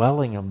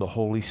indwelling of the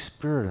Holy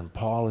Spirit. And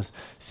Paul is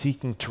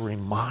seeking to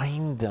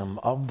remind them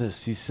of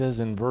this. He says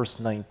in verse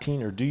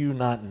 19, or do you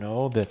not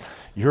know that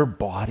your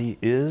body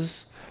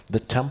is the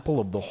temple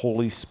of the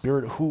Holy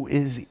Spirit who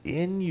is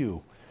in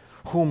you,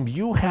 whom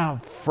you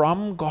have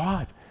from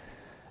God,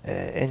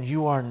 and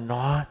you are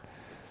not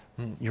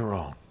your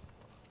own.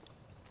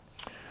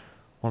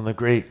 One of the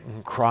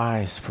great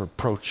cries for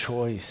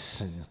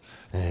pro-choice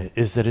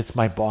is that it's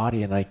my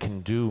body and I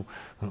can do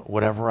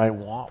whatever I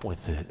want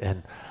with it.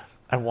 And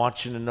I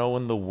want you to know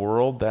in the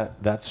world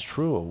that that's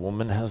true. A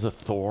woman has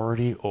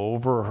authority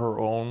over her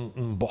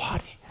own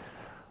body.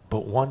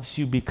 But once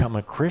you become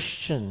a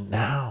Christian,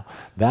 now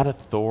that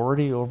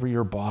authority over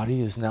your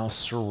body is now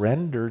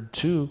surrendered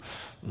to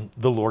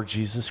the Lord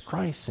Jesus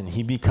Christ, and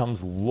He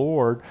becomes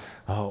Lord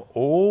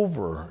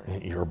over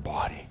your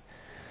body.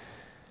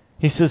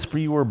 He says, for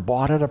you were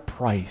bought at a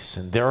price,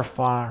 and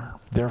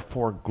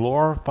therefore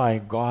glorify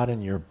God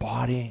in your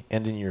body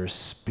and in your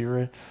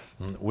spirit,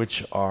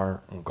 which are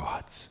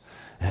God's.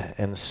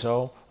 And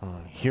so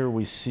here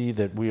we see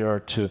that we are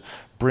to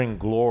bring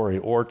glory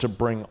or to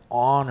bring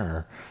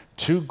honor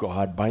to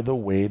God by the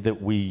way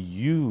that we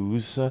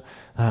use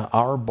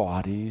our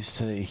bodies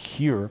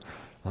here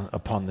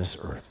upon this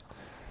earth.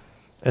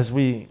 As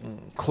we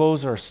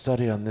close our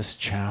study on this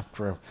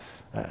chapter,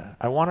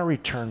 I want to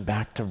return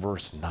back to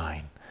verse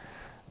 9,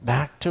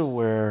 back to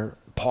where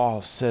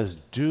Paul says,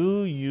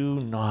 do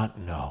you not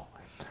know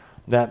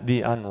that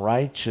the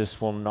unrighteous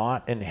will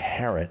not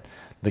inherit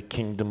the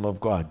kingdom of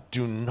God?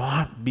 Do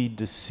not be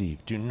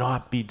deceived. Do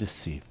not be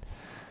deceived.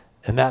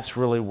 And that's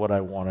really what I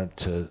wanted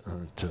to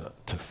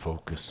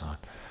focus on,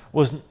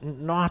 was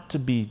not to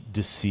be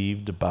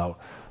deceived about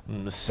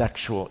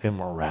sexual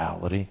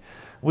immorality.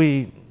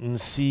 We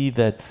see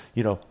that,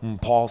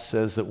 Paul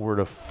says that we're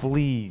to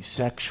flee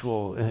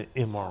sexual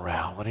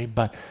immorality,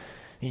 but,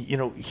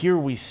 here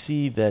we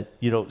see that,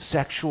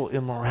 sexual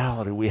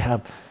immorality, we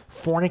have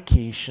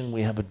fornication,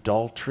 we have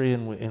adultery,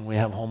 and we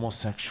have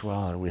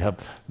homosexuality. We have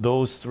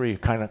those three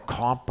kind of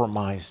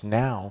compromised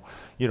now,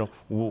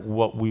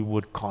 what we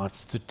would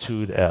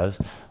constitute as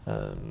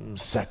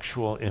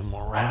sexual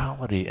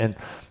immorality. And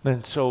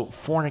so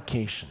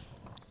fornication.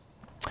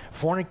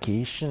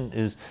 Fornication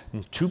is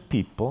two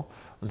people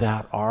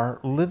that are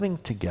living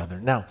together.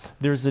 Now,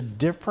 there's a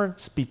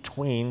difference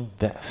between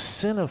the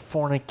sin of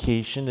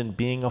fornication and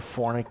being a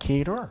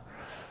fornicator.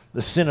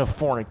 The sin of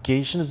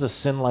fornication is a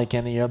sin like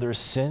any other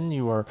sin.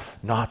 You are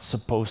not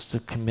supposed to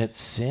commit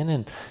sin,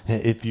 and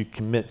if you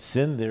commit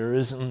sin, there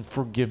isn't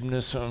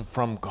forgiveness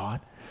from God.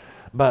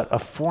 But a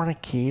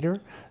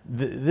fornicator,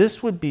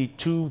 this would be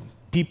two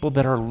people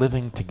that are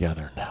living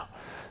together now.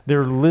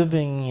 They're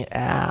living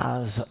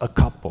as a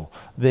couple.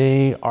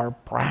 They are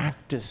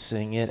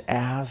practicing it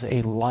as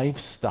a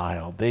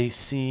lifestyle. They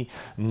see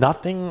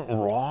nothing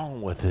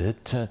wrong with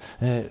it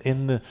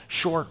in the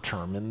short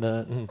term, in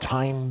the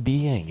time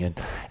being.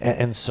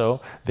 And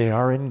so they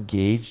are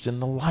engaged in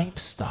the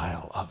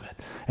lifestyle of it.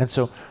 And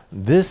so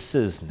this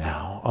is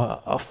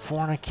now a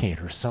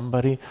fornicator,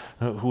 somebody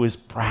who is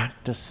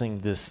practicing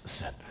this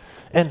sin.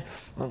 And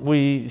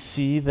we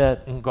see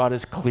that God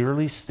has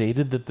clearly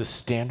stated that the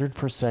standard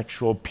for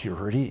sexual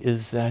purity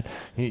is that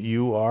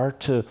you are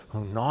to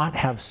not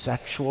have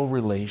sexual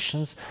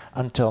relations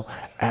until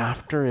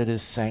after it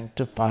is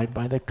sanctified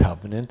by the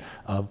covenant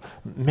of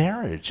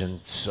marriage. And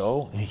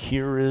so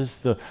here is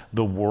the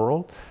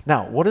world.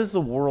 Now, what does the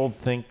world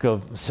think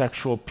of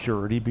sexual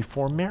purity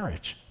before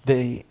marriage?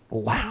 They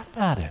laugh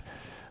at it.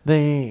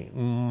 They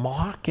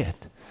mock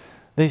it.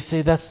 They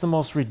say that's the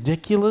most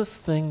ridiculous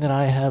thing that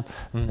I have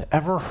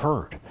ever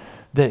heard,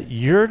 that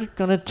you're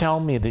going to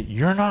tell me that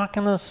you're not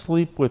going to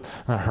sleep with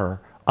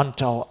her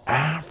until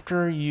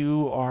after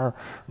you are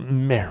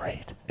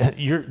married. That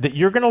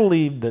you're going to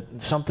leave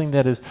something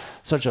that is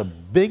such a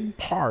big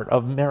part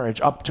of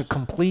marriage up to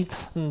complete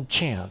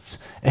chance,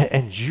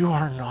 and you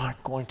are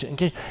not going to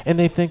engage. And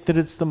they think that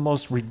it's the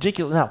most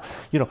ridiculous. Now,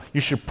 you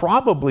should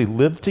probably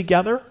live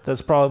together.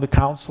 That's probably the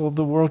counsel of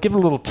the world. Give it a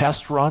little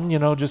test run,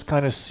 just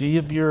kind of see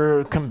if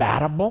you're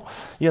compatible,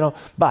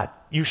 but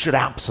you should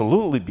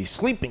absolutely be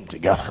sleeping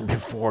together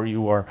before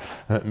you are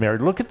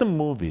married. Look at the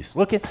movies.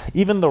 Look at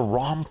even the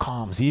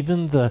rom-coms,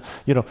 even the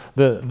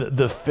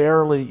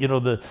fairly,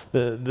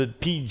 the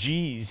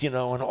PGs, and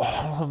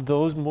all of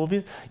those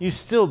movies.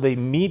 They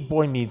meet,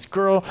 boy meets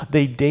girl,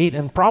 they date,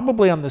 and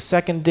probably on the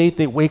second date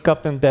they wake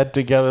up in bed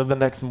together the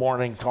next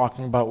morning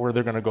talking about where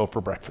they're going to go for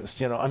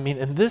breakfast.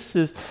 And this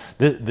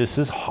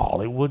is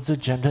Hollywood's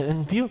agenda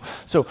in view.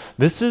 So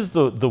this is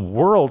the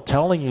world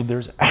telling you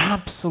there's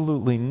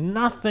absolutely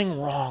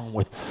nothing wrong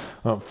with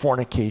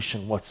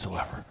fornication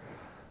whatsoever.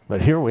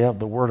 But here we have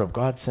the Word of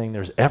God saying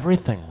there's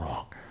everything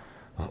wrong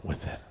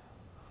with it.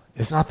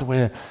 It's not the way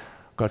that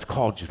God's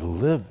called you to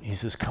live. He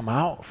says, come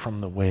out from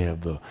the way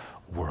of the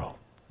world.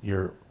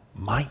 You're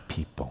my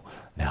people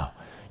now.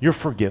 You're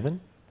forgiven.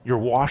 You're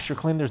washed, you're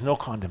clean. There's no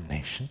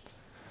condemnation.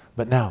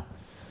 But now,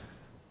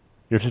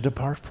 you're to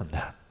depart from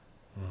that.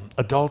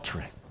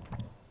 Adultery.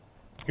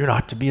 You're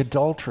not to be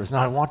adulterers.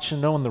 Now, I want you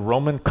to know in the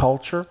Roman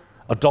culture,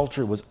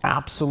 adultery was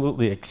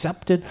absolutely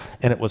accepted,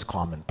 and it was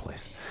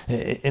commonplace.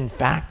 In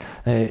fact,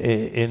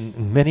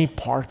 in many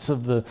parts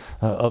of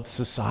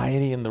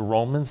society in the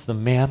Romans, the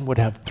man would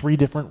have 3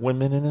 different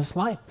women in his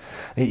life.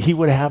 He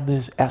would have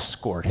this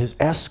escort. His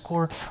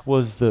escort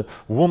was the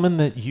woman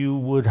that you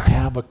would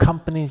have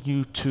accompany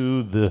you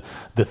to the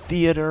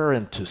theater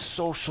and to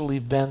social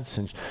events,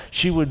 and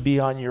she would be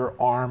on your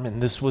arm,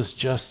 and this was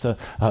just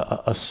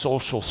a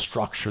social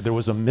structure. There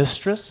was a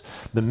mistress.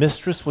 The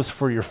mistress was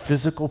for your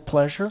physical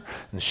pleasure,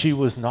 and she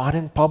was not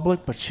in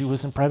public, but she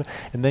was in private.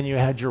 And then you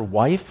had your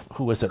wife,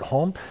 who was at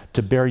home,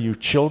 to bear you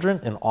children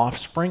and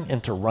offspring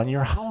and to run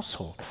your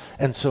household.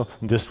 And so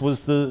this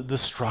was the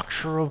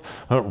structure of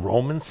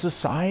Roman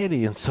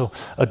society. And so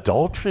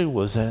adultery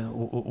was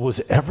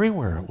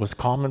everywhere. It was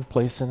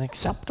commonplace and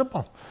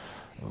acceptable.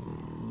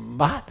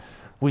 But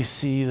we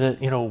see that,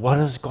 what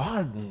does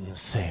God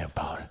say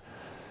about it?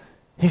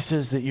 He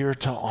says that you're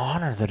to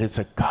honor, that it's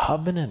a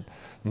covenant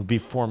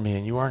before me,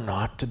 and you are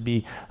not to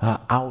be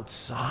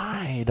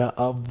outside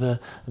of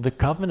the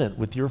covenant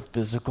with your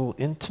physical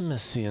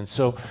intimacy. And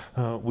so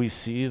we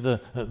see the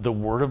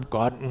Word of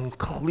God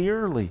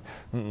clearly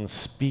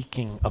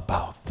speaking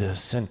about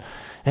this.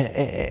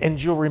 And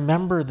you'll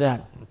remember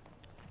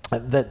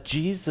that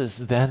Jesus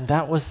then,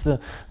 that was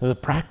the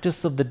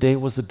practice of the day,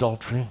 was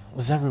adultery,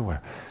 was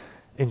everywhere.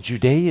 In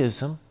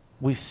Judaism,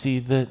 we see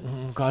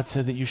that God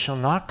said that you shall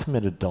not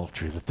commit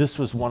adultery, that this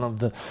was one of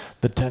the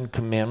 10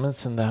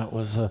 commandments, and that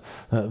was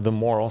the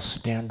moral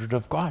standard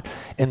of God.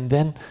 And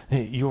then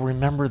you'll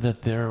remember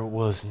that there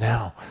was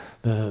now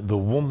the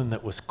woman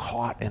that was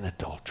caught in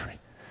adultery.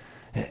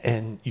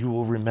 And you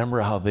will remember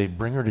how they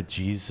bring her to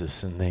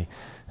Jesus, and they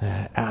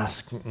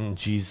ask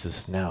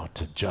Jesus now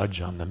to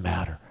judge on the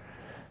matter.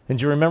 And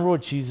do you remember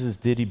what Jesus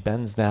did? He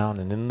bends down,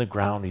 and in the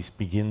ground he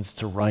begins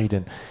to write,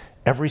 and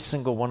every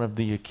single one of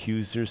the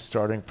accusers,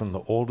 starting from the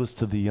oldest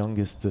to the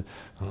youngest,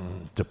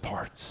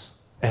 departs.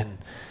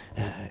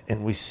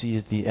 And we see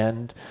at the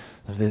end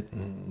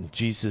that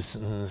Jesus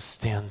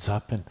stands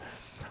up and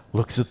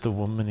looks at the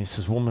woman. He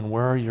says, "Woman,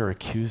 where are your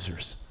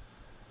accusers?"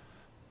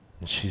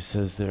 And she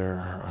says, "There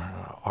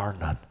are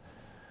none."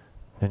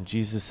 And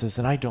Jesus says,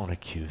 "And I don't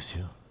accuse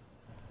you.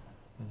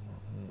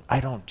 I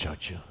don't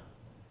judge you."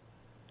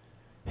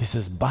 He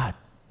says, "But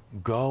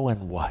go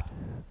and what?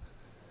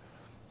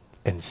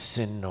 And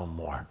sin no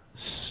more."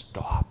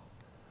 Stop.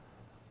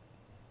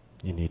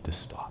 You need to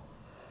stop.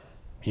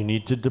 You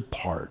need to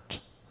depart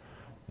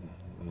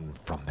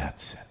from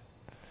that sin.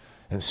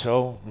 And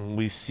so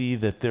we see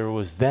that there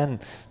was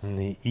then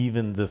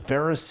even the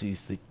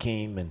Pharisees that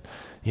came and,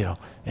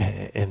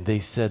 and they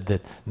said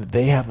that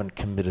they haven't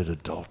committed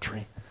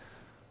adultery.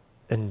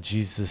 And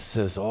Jesus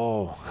says,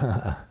 "Oh,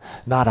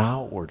 not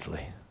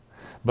outwardly."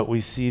 But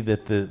we see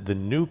that the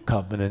new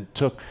covenant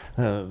took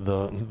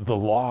the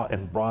law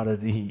and brought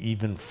it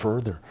even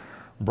further,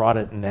 brought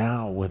it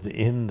now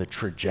within the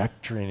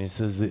trajectory. And he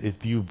says that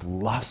if you've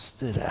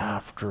lusted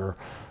after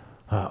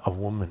a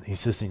woman, he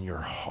says in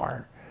your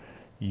heart,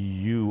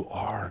 you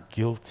are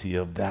guilty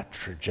of that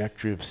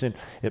trajectory of sin.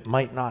 It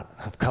might not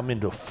have come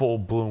into full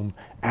bloom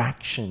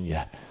action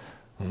yet,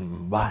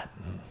 but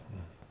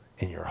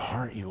in your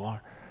heart you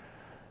are.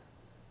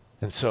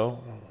 And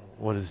so,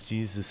 what does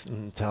Jesus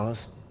tell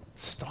us?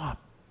 Stop.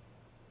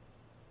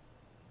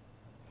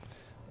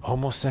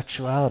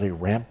 Homosexuality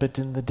rampant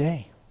in the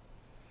day.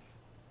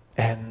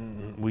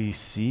 And we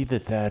see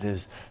that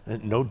is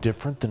no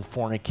different than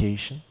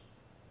fornication,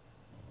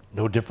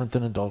 no different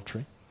than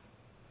adultery.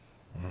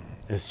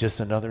 It's just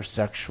another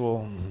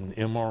sexual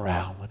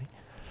immorality.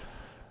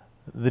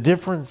 The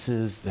difference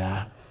is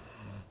that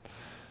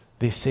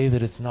they say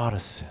that it's not a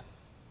sin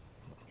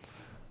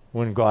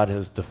when God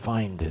has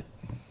defined it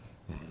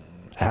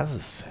as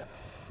a sin.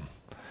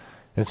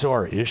 And so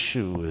our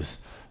issue is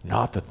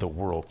not that the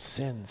world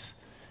sins,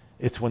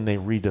 it's when they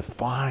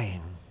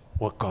redefine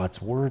what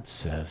God's word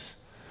says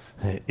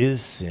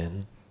is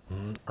sin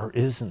or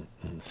isn't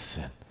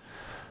sin.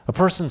 A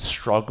person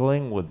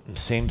struggling with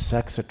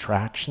same-sex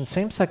attraction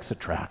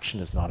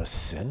is not a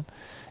sin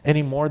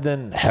any more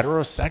than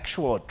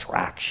heterosexual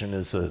attraction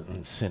is a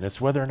sin.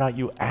 It's whether or not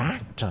you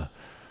act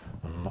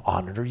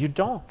on it or you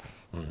don't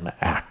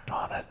act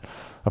on it.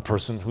 A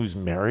person who's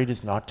married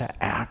is not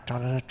to act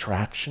on an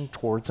attraction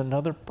towards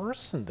another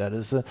person. That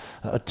is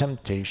a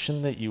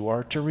temptation that you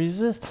are to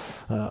resist.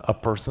 A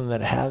person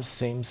that has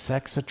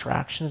same-sex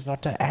attraction is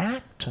not to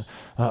act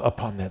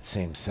upon that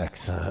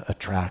same-sex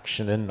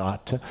attraction and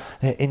not to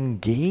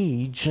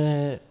engage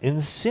in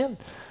sin.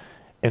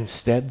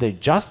 Instead, they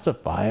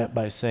justify it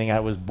by saying,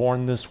 "I was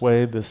born this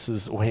way, this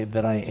is the way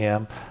that I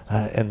am,"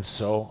 and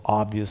so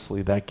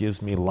obviously that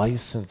gives me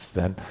license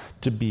then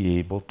to be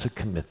able to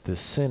commit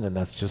this sin, and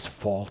that's just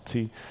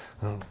faulty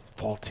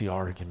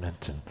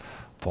argument and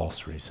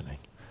false reasoning.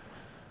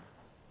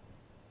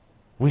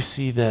 We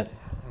see that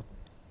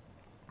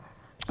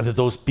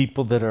those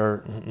people that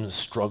are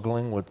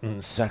struggling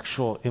with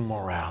sexual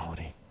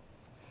immorality,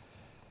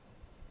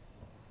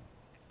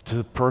 to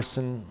the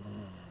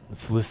person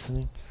that's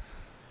listening,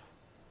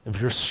 if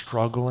you're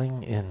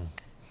struggling in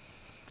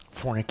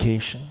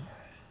fornication,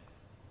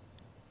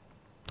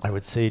 I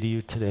would say to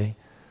you today,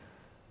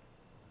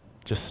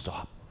 just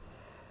stop.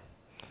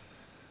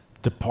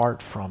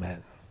 Depart from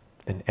it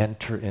and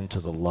enter into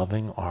the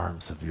loving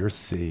arms of your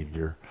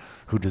Savior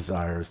who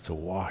desires to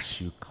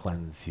wash you,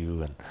 cleanse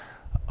you, and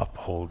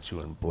uphold you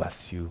and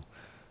bless you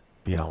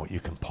beyond what you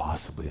can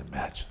possibly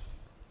imagine.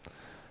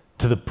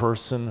 To the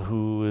person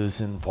who is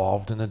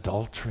involved in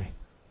adultery,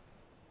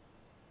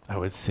 I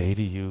would say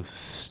to you,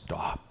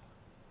 stop.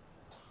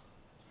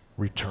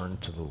 Return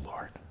to the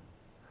Lord.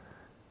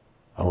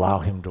 Allow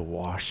him to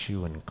wash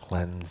you and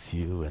cleanse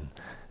you and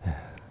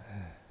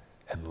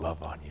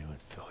love on you and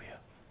fill you.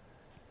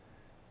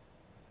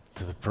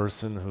 To the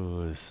person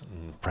who is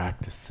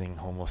practicing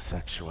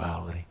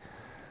homosexuality,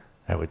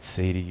 I would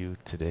say to you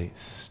today,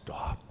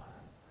 stop.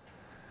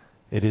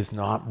 It is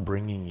not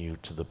bringing you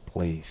to the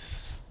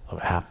place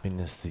of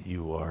happiness that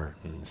you are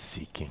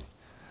seeking.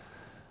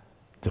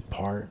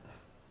 Depart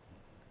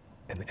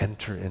and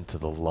enter into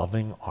the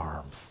loving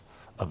arms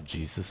of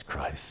Jesus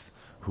Christ,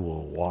 who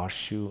will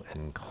wash you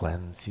and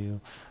cleanse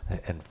you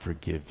and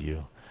forgive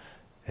you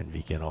and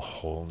begin a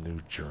whole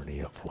new journey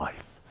of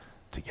life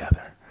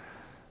together.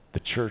 The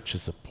church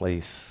is a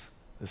place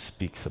that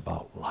speaks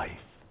about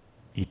life,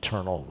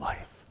 eternal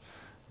life,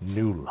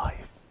 new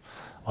life,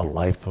 a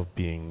life of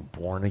being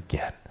born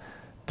again,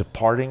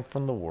 departing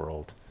from the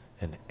world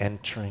and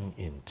entering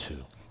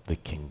into the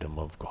kingdom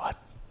of God.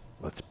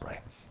 Let's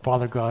pray.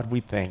 Father God, we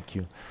thank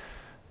you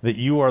that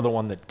you are the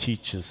one that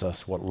teaches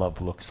us what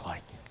love looks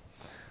like.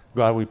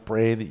 God, we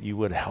pray that you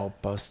would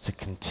help us to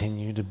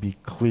continue to be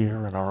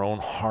clear in our own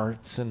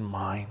hearts and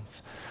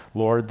minds.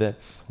 Lord, that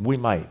we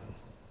might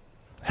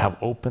have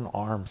open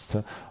arms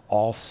to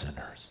all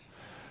sinners,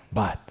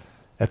 but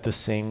at the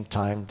same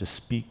time to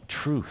speak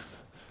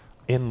truth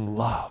in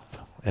love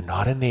and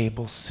not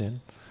enable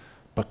sin,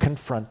 but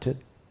confront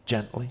it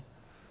gently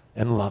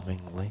and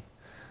lovingly,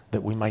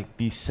 that we might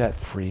be set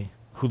free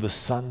Who the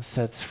Son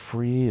sets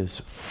free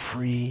is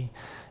free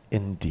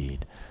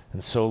indeed.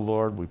 And so,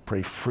 Lord, we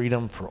pray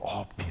freedom for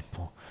all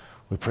people.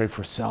 We pray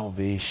for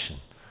salvation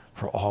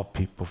for all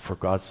people. For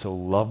God so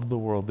loved the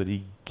world that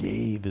he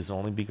gave his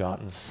only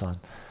begotten Son,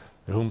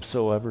 that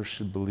whomsoever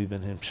should believe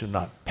in him should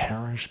not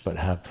perish but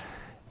have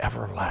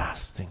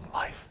everlasting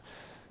life.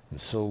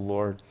 And so,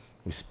 Lord,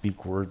 we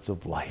speak words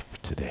of life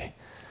today.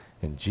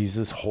 In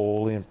Jesus'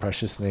 holy and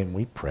precious name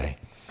we pray.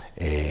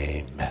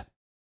 Amen.